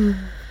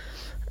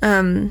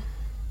 But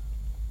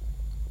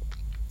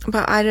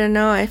I don't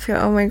know, I feel,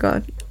 oh my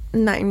God,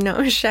 like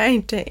no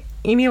shade to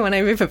anyone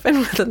I've ever been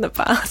with in the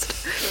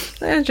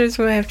past. I just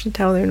will have to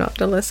tell them not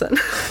to listen.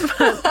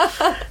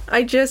 But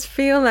I just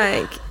feel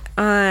like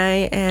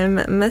I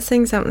am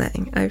missing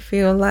something. I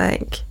feel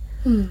like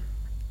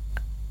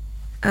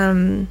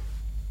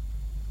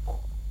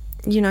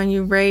you know,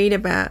 you read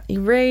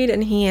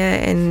and hear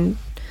and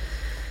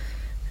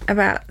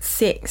about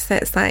sex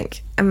that's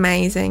like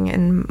amazing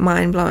and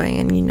mind-blowing,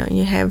 and you know,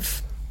 you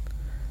have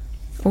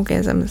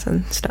orgasms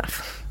and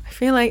stuff. I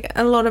feel like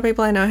a lot of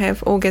people I know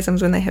have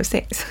orgasms when they have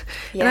sex,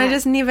 and I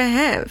just never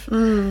have.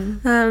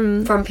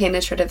 From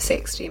penetrative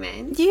sex, do you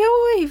mean? Yeah,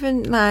 or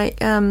even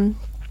like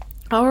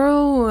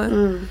oral.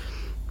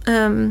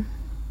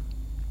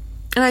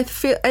 And I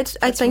feel I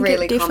think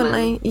really it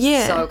definitely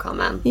common. So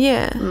common.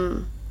 Yeah.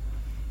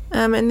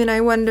 And then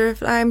I wonder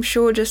if, I'm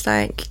sure just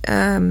like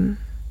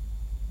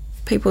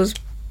people's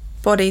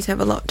bodies have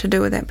a lot to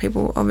do with that.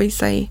 People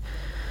obviously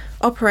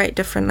operate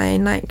differently,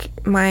 and like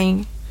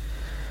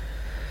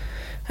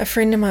a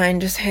friend of mine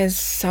just has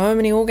so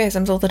many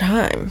orgasms all the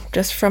time,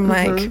 just from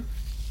like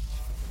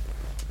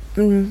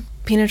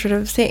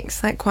penetrative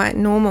sex, like quite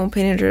normal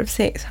penetrative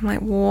sex. I'm like,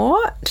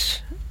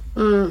 what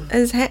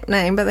is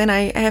happening? But then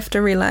I have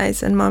to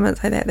realise in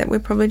moments like that we're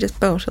probably just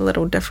built a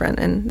little different,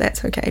 and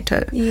that's okay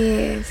too.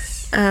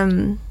 Yes.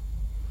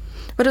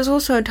 But it's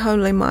also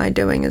totally my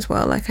doing as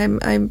well. Like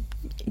I'm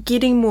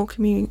getting more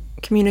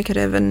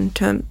communicative in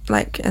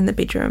the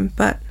bedroom,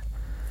 but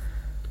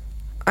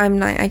I'm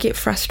like, I get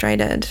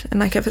frustrated, and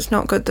like if it's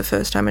not good the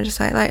first time, I just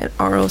say like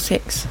oral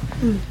sex.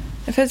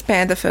 If it's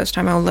bad the first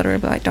time, I'll literally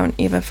be like, don't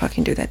ever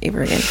fucking do that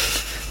ever again.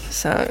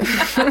 So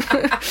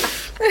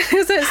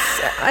because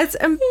it's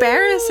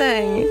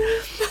embarrassing.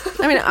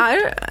 I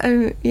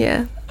mean,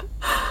 yeah.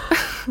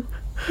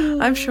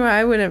 I'm sure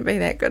I wouldn't be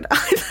that good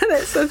either.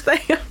 That's the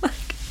thing. I'm like,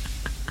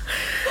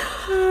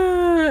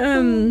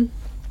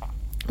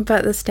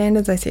 but the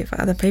standards I set for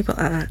other people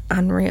are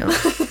unreal.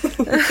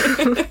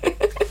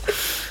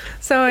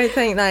 So I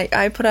think like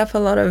I put up a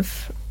lot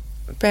of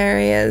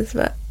barriers,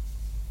 but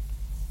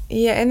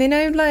yeah. And then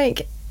I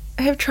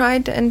have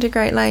tried to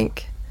integrate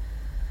like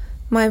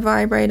my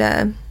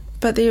vibrator,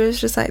 but there is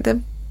just like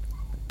the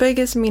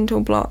biggest mental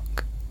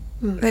block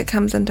that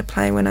comes into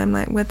play when I'm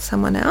like with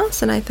someone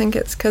else. And I think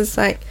it's because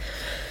like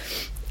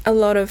a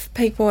lot of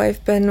people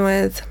I've been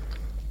with,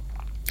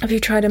 if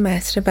you try to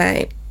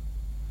masturbate,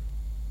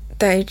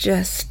 they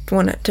just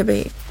want it to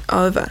be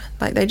over.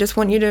 Like they just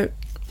want you to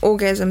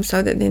orgasm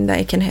so that then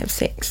they can have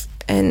sex,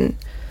 and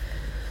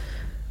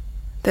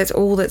that's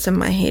all that's in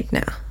my head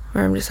now,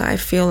 where I'm just like, I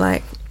feel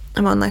like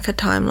I'm on like a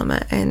time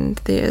limit, and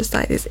there's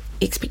like this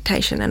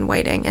expectation and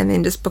waiting, and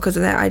then just because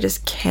of that I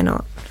just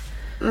cannot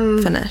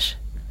finish.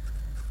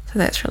 So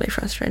that's really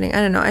frustrating.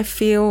 I don't know, I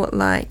feel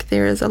like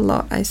there is a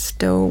lot I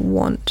still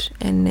want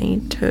and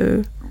need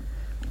to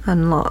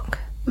unlock.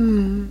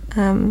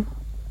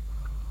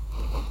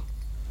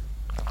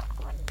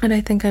 And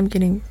I think I'm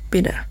getting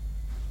better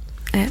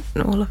at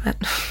all of it.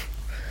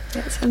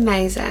 That's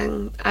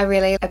amazing. I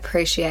really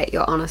appreciate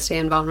your honesty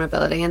and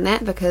vulnerability in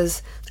that,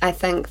 because I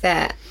think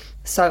that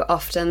so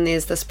often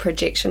there's this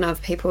projection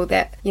of people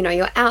that, you know,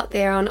 you're out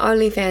there on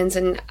OnlyFans,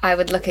 and I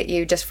would look at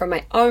you just from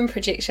my own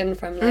projection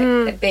from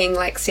like being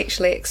like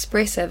sexually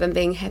expressive and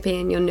being happy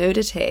in your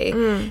nudity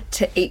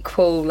to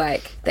equal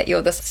like that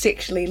you're this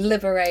sexually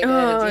liberated,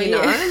 you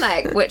know,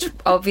 like, which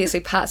obviously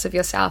parts of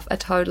yourself are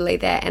totally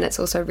that. And it's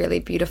also really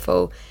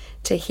beautiful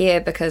to hear,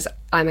 because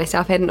I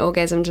myself hadn't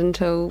orgasmed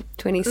until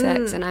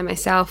 26 and I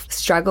myself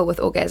struggle with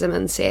orgasm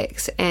and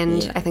sex,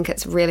 and I think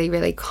it's really,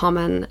 really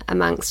common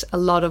amongst a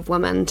lot of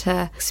women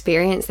to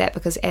experience that,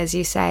 because as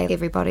you say,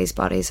 everybody's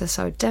bodies are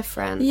so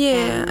different.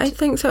 I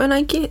think so. And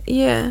I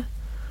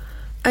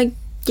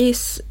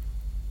guess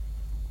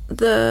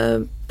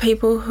the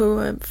people who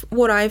have,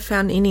 what I've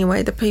found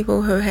anyway, the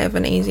people who have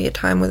an easier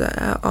time with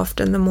it are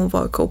often the more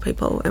vocal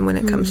people, and when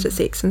it comes to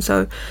sex. And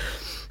so,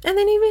 and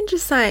then even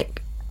just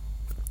like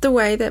the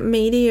way that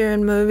media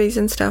and movies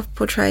and stuff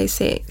portray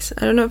sex.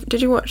 I don't know,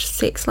 did you watch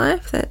Sex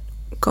Life, that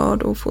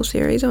god-awful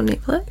series on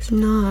Netflix?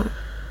 No.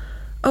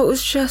 Oh, it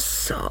was just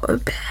so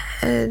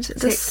bad.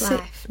 Sex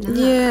Life? No.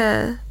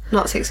 Yeah.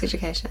 Not Sex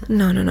Education?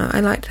 No.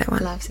 I liked that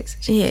one. I love Sex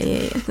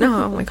Education. Yeah.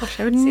 No, oh my gosh,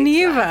 I would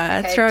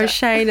never throw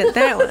shade at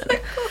that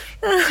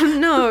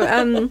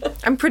one.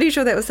 I'm pretty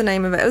sure that was the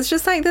name of it. It was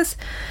just like this,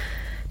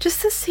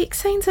 just the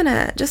sex scenes in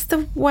it, just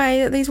the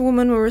way that these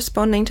women were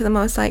responding to the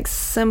most like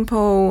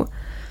simple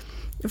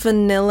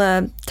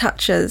vanilla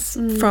touches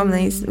from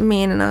these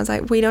men, and I was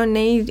like, we don't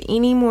need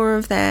any more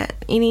of that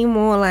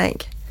anymore,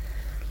 like,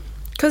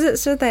 because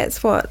it's so,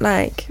 that's what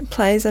like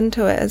plays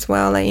into it as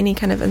well, like any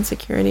kind of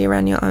insecurity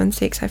around your own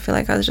sex. I feel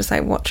like I was just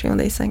like watching all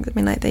these things. I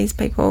mean, like, these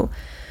people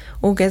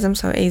orgasm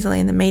so easily,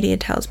 and the media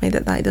tells me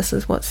that like this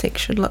is what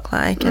sex should look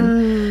like,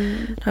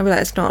 and I'll be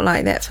like, it's not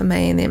like that for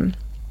me. And then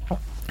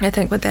I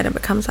think with that it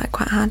becomes like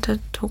quite hard to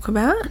talk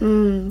about.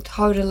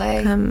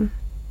 Totally.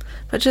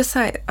 But just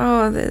like,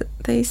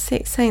 these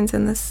sex scenes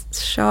in this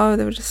show,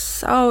 they were just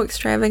so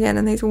extravagant,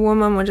 and these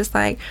women were just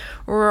like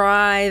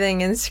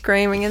writhing and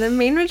screaming, and the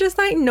men were just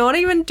like not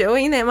even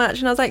doing that much.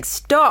 And I was like,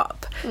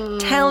 stop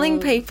telling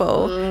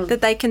people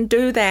that they can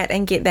do that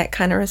and get that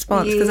kind of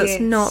response, because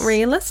it's not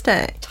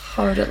realistic.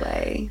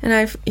 Totally.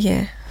 And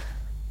yeah.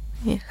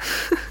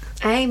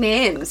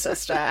 Amen,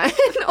 sister. And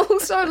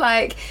also,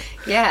 like,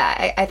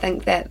 I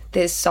think that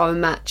there's so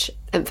much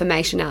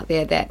information out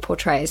there that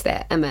portrays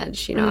that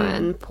image, you know,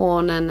 and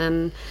porn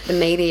and the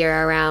media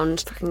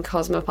around fucking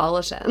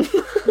cosmopolitan,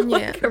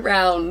 like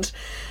around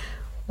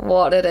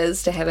what it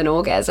is to have an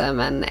orgasm.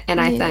 And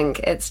I think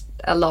it's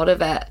a lot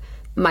of it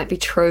might be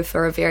true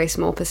for a very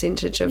small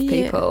percentage of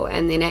people.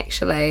 And then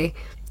actually,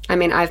 I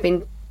mean, I've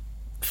been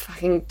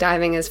fucking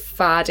diving as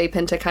far deep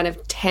into kind of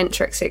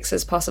tantric sex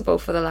as possible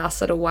for the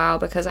last little while,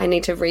 because I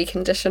need to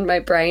recondition my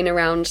brain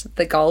around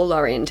the goal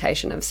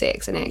orientation of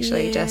sex and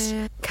actually just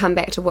come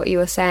back to what you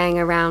were saying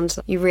around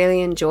you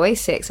really enjoy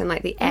sex and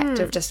like the act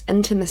of just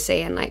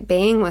intimacy and like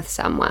being with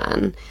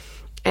someone,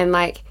 and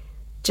like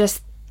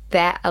just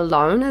that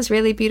alone is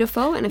really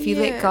beautiful. And if you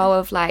let go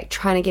of like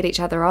trying to get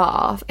each other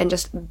off and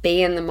just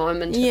be in the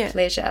moment of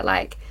pleasure,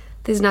 like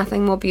there's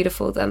nothing more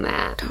beautiful than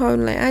that.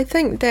 Totally. I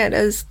think that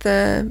is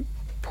the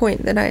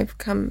point that I've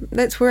come,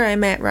 that's where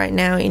I'm at right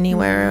now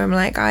anywhere. I'm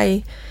like,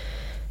 I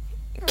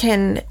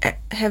can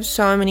have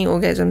so many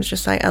orgasms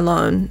just like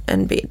alone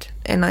in bed,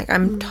 and like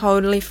I'm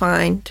totally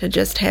fine to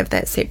just have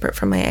that separate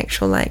from my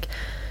actual like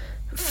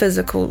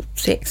physical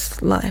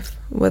sex life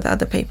with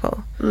other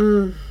people,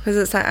 because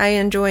it's like I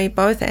enjoy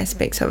both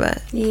aspects of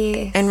it.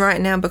 And right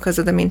now, because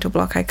of the mental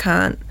block, I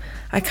can't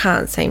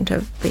seem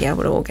to be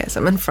able to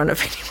orgasm in front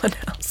of anyone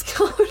else.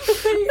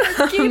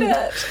 I get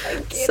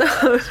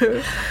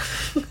it.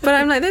 But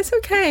I'm like, that's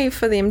okay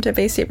for them to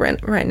be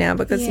separate right now,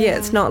 because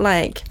it's not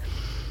like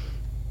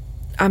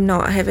I'm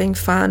not having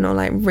fun or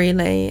like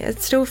really,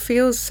 it still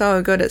feels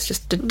so good. It's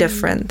just a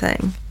different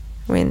thing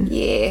when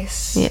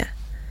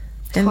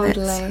and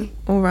totally. That's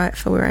all right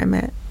for where I'm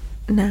at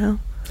now.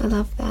 I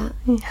love that.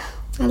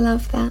 I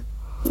love that.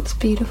 It's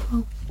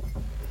beautiful.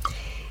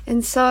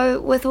 And so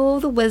with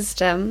all the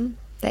wisdom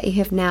that you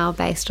have now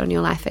based on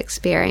your life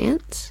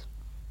experience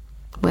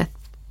with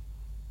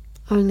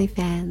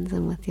OnlyFans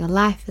and with your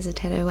life as a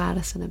tattoo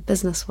artist and a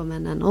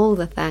businesswoman and all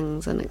the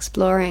things and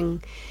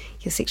exploring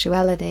your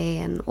sexuality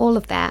and all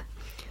of that,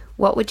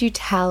 what would you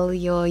tell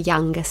your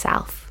younger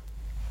self?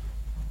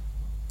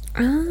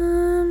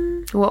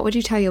 What would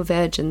you tell your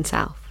virgin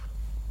self?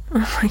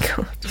 Oh my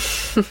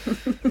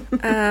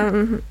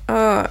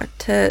god.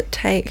 To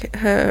take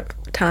her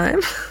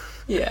time.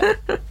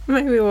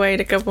 Maybe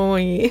wait a couple more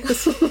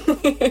years.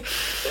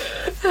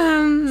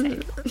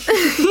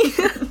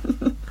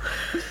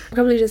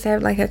 Probably just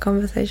have like a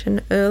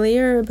conversation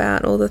earlier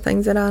about all the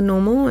things that are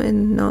normal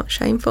and not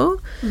shameful,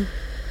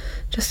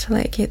 just to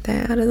like get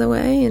that out of the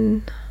way.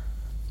 And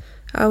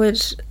I would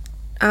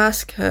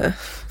ask her,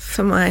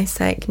 for my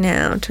sake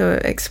now,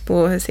 to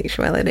explore her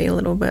sexuality a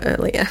little bit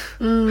earlier.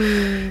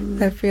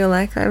 I feel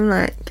like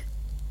I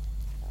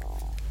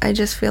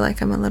just feel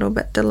like I'm a little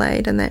bit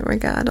delayed in that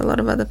regard. A lot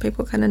of other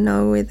people kind of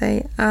know where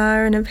they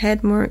are and have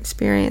had more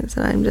experience,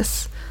 and I'm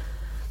just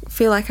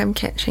feel like I'm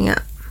catching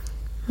up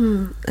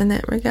in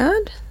that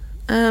regard.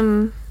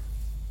 I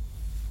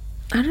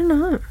don't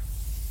know.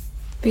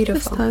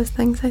 Beautiful. Just those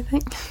things, I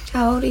think.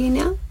 How old are you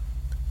now?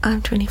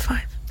 I'm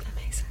 25.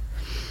 Amazing.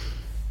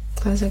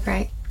 Those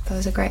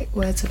are great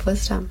words of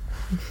wisdom.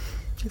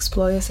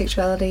 Explore your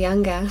sexuality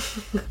younger.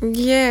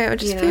 Or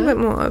just be a bit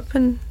more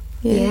open.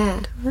 To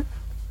it.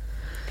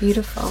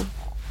 Beautiful.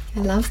 I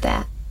love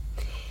that.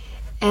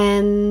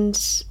 And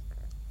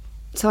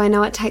so I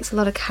know it takes a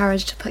lot of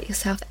courage to put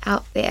yourself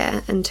out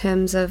there in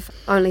terms of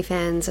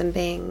OnlyFans and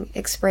being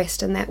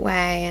expressed in that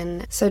way.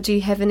 And so do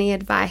you have any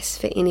advice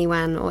for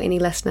anyone or any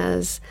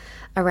listeners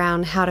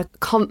around how to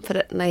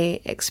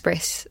confidently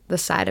express the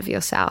side of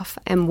yourself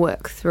and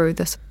work through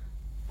this?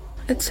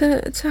 It's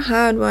a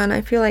hard one.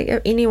 I feel like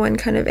if anyone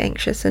kind of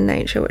anxious in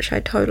nature, which I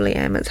totally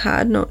am, it's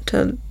hard not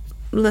to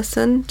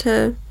listen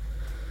to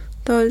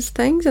those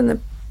things and the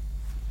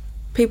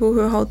people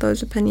who hold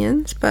those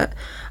opinions. But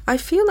I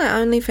feel like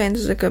OnlyFans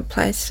is a good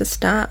place to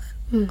start,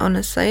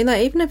 honestly.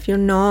 Like, even if you're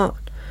not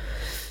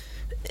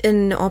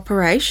in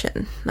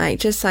operation, like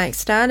just like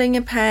starting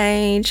a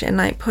page and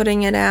like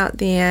putting it out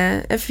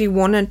there if you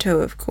wanted to,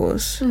 of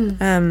course,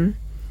 because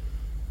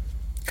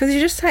you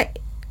just like,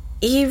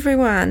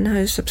 everyone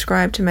who's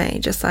subscribed to me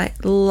just like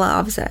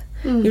loves it.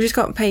 You've just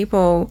got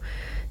people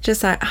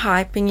just like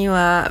hyping you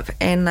up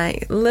and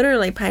like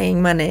literally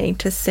paying money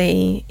to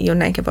see your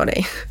naked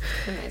body.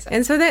 Amazing.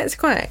 And so that's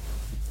quite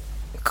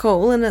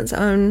cool in its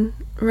own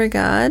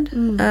regard.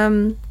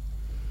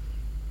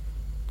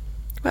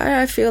 But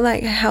I feel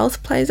like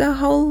health plays a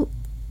whole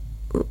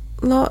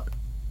lot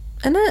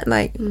in it.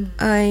 Like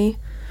I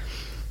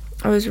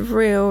was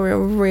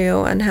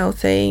real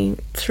unhealthy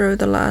through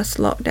the last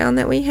lockdown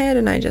that we had,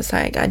 and I just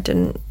like I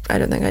don't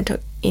think I took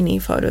any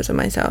photos of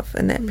myself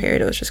in that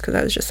period. It was just because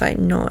I was just like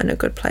not in a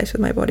good place with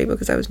my body,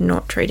 because I was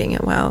not treating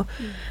it well.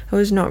 I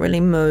was not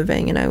really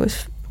moving, and I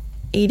was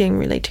eating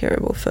really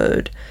terrible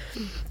food,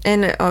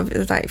 and it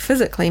was like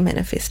physically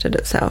manifested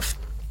itself.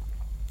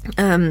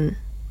 So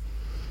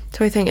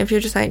I think if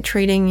you're just like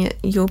treating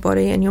your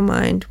body and your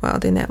mind well,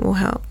 then that will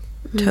help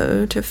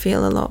too, to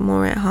feel a lot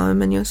more at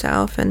home in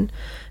yourself and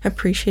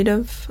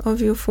appreciative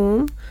of your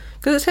form.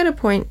 Because it's at a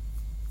point,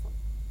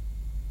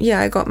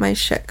 I got my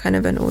shit kind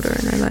of in order,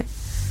 and I like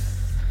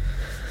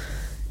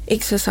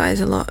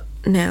exercise a lot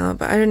now,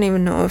 but I don't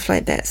even know if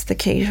like that's the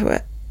key to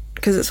it,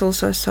 because it's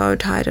also so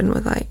tied in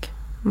with like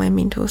my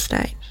mental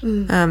state.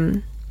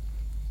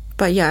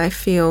 But yeah, I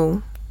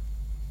feel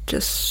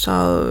just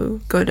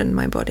so good in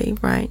my body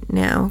right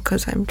now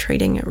because I'm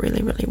treating it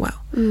really, really well.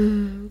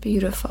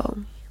 Beautiful.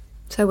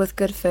 So with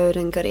good food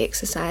and good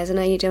exercise, and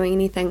are you doing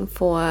anything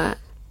for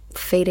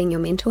feeding your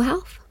mental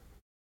health?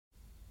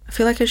 I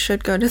feel like I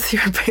should go to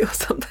therapy or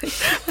something,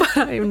 but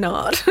I'm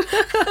not.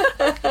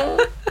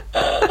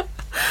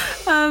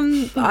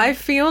 I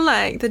feel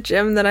like the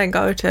gym that I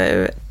go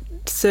to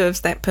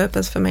serves that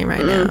purpose for me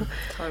right now.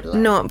 Totally.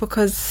 Not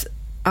because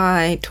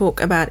I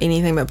talk about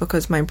anything, but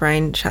because my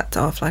brain shuts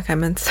off. Like,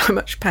 I'm in so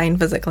much pain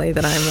physically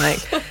that I'm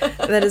like,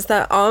 that is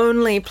the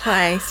only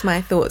place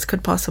my thoughts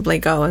could possibly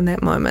go in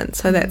that moment.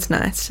 So that's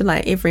nice to,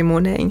 like, every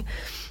morning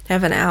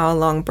have an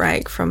hour-long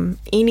break from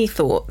any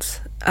thoughts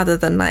other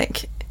than,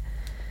 like,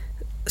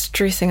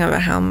 stressing over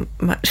how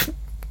much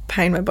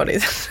pain my body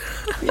is.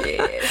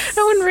 Yes.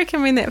 I wouldn't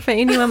recommend that for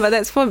anyone, but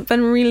that's what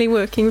been really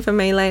working for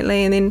me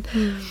lately. And then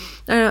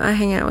I don't know, I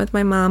hang out with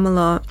my mum a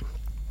lot,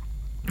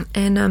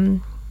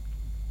 and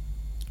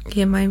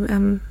yeah,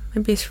 my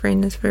best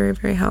friend is very,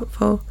 very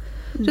helpful.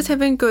 Just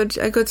having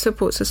a good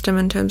support system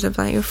in terms of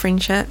like your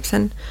friendships,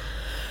 and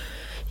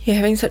yeah,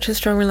 having such a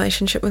strong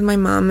relationship with my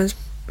mum has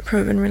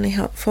proven really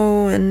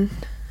helpful. And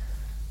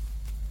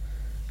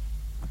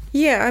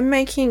yeah,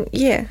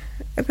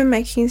 I've been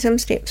making some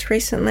steps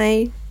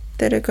recently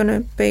that are going to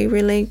be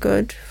really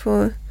good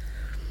for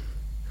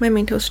my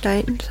mental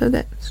state. So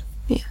that's,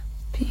 yeah.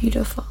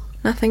 Beautiful.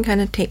 Nothing kind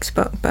of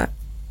textbook, but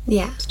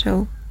yeah,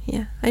 still,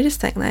 yeah. I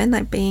just think that, and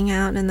like being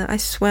out, and I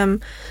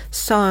swim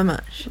so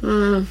much.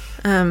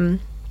 I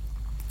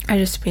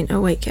just spent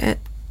a week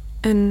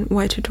in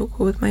Waitutoko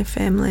with my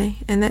family,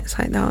 and that's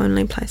like the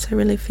only place I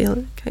really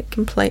feel like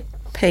complete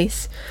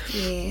peace.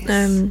 Yes.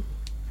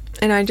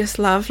 And I just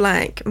love,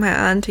 like, my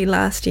auntie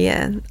last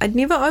year. I'd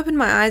never opened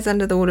my eyes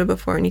under the water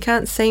before, and you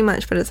can't see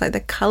much, but it's like the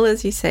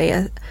colours you see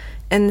are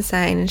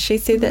insane. And she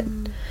said that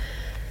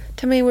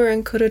to me. We were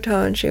in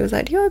Kuruto, and she was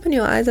like, do you open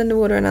your eyes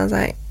underwater? And I was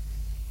like,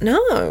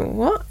 no,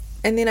 what?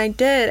 And then I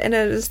did, and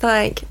it was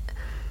like,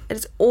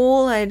 it's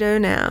all I do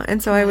now.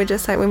 And so I would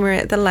just, like, when we were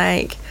at the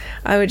lake,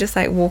 I would just,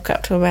 like, walk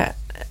up to about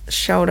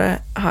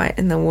shoulder height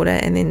in the water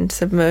and then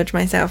submerge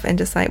myself and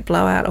just, like,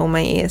 blow out all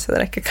my air so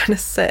that I could kind of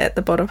sit at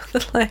the bottom of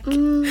the lake.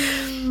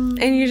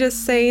 And you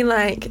just see,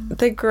 like,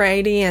 the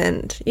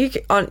gradient. You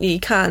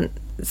can't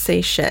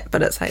see shit,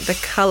 but it's like the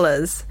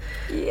colours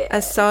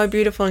are so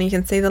beautiful, and you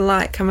can see the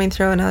light coming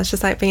through, and I was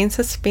just, like, being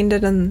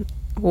suspended in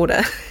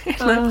water.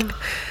 Like,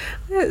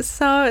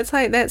 it's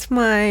like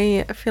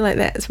I feel like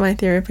that's my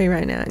therapy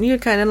right now. And you're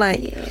kind of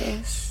like,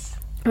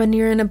 when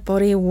you're in a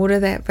body of water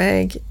that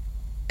big,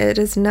 it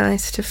is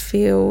nice to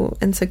feel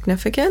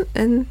insignificant.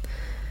 And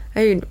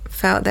I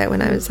felt that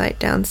when I was like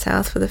down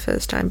south for the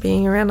first time,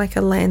 being around like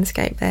a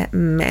landscape that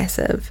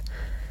massive,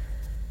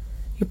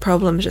 your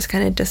problems just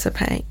kind of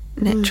dissipate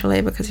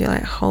naturally, because you're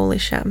like, holy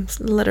shit, I'm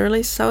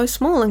literally so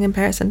small in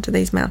comparison to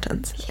these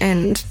mountains.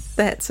 And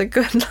that's a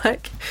good,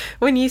 like,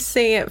 when you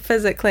see it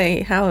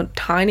physically, how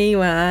tiny you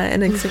are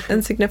and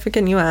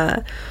insignificant you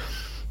are,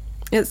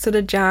 it's sort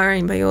of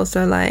jarring, but you're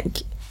also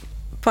like,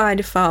 by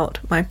default,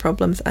 my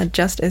problems are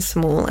just as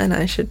small, and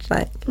I should,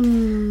 like,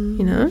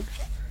 you know.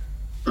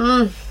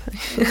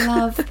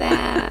 Love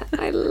that.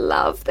 I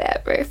love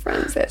that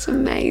reference. That's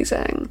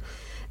amazing.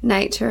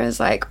 Nature is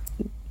like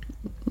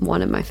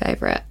one of my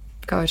favourite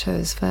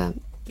go-tos for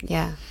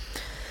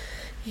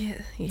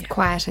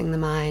quieting the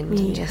mind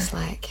and just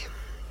like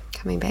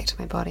coming back to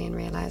my body and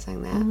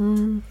realising that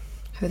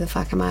who the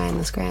fuck am I in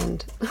this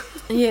grand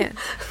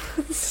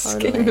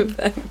scheme of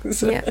things.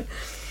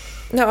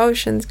 The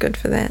ocean's good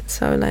for that,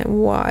 so like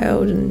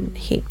wild and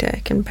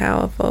hectic and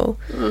powerful.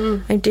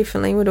 I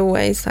definitely would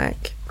always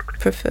like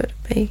prefer to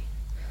be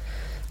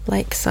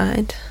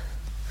lakeside,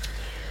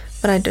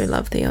 but I do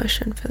love the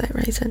ocean for that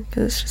reason,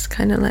 because it's just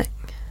kind of like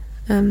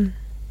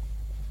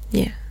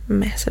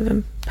massive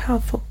and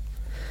powerful.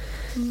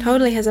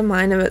 Totally has a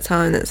mind of its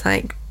own. That's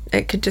like,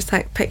 it could just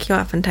like pick you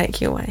up and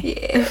take you away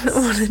if it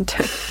wanted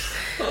to.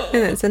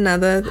 And that's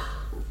another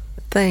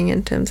thing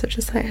in terms of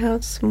just like how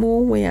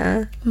small we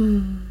are.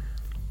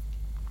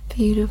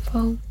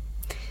 Beautiful.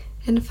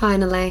 And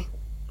finally,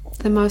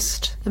 the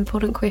most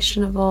important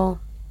question of all,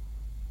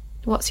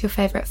 what's your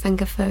favourite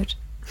finger food?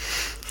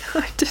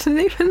 I didn't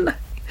even know.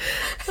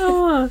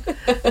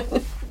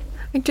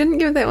 I didn't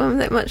give that one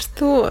that much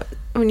thought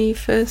when you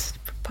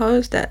first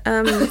proposed it.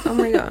 Oh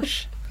my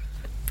gosh.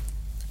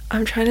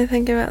 I'm trying to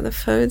think about the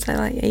foods I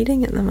like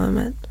eating at the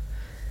moment.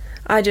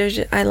 I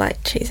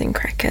like cheese and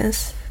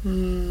crackers.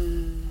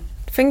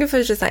 Finger food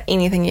is just like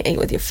anything you eat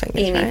with your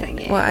fingers, anything,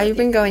 right? Well, I've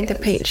been going to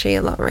Peachy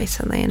a lot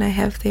recently, and I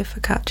have their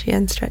focaccia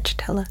and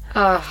stracciatella.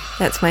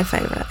 That's my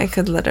favourite. I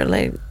could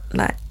literally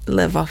like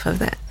live off of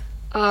that.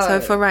 So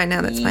for right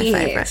now, that's my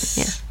favourite.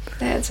 Yeah,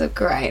 that's a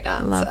great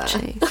answer. Love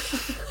cheese.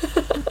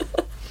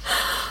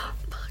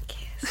 Fuck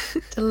yes,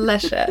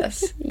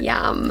 delicious.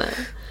 Yum.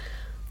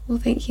 Well,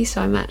 thank you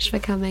so much for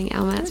coming,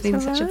 Alma. It's been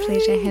such a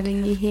pleasure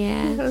having you here.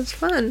 It was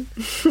fun.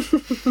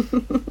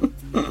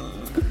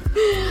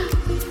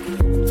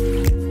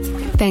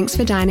 Thanks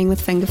for dining with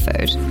Finger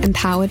Food,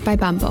 empowered by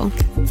Bumble.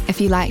 If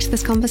you liked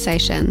this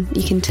conversation,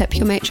 you can tip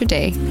your maitre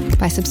d'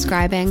 by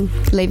subscribing,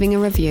 leaving a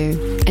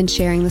review, and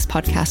sharing this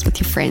podcast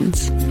with your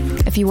friends.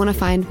 If you want to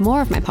find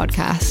more of my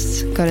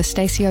podcasts, go to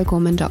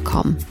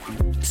staceyogorman.com.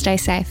 Stay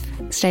safe,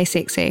 stay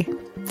sexy.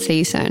 See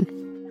you soon.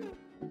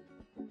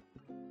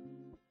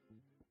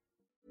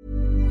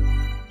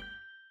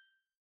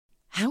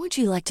 How would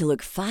you like to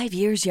look 5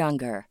 years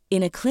younger?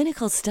 In a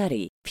clinical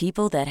study,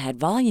 people that had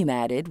volume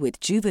added with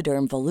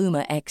Juvederm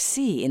Voluma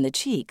XC in the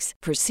cheeks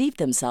perceived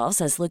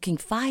themselves as looking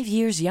 5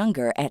 years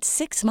younger at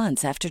 6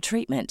 months after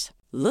treatment.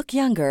 Look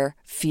younger,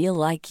 feel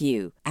like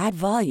you. Add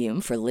volume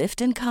for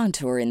lift and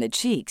contour in the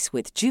cheeks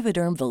with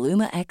Juvederm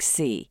Voluma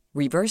XC.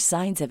 Reverse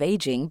signs of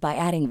aging by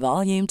adding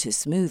volume to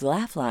smooth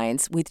laugh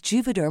lines with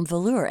Juvederm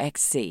Volure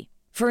XC.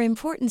 For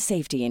important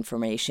safety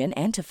information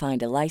and to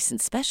find a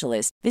licensed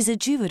specialist,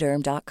 visit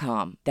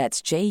Juvederm.com.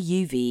 That's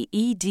JUVEDERM.com.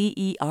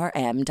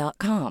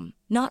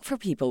 Not for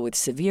people with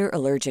severe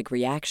allergic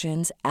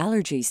reactions,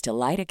 allergies to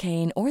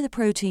lidocaine, or the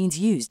proteins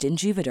used in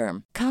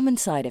Juvederm. Common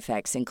side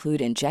effects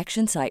include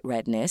injection site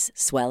redness,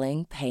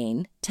 swelling,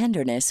 pain,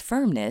 tenderness,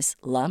 firmness,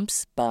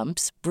 lumps,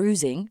 bumps,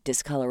 bruising,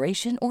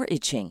 discoloration, or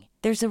itching.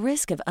 There's a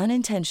risk of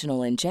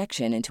unintentional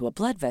injection into a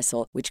blood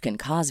vessel, which can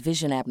cause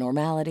vision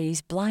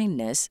abnormalities,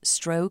 blindness,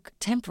 stroke,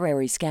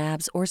 temporary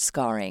scabs, or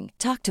scarring.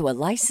 Talk to a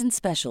licensed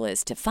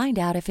specialist to find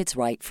out if it's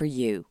right for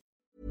you.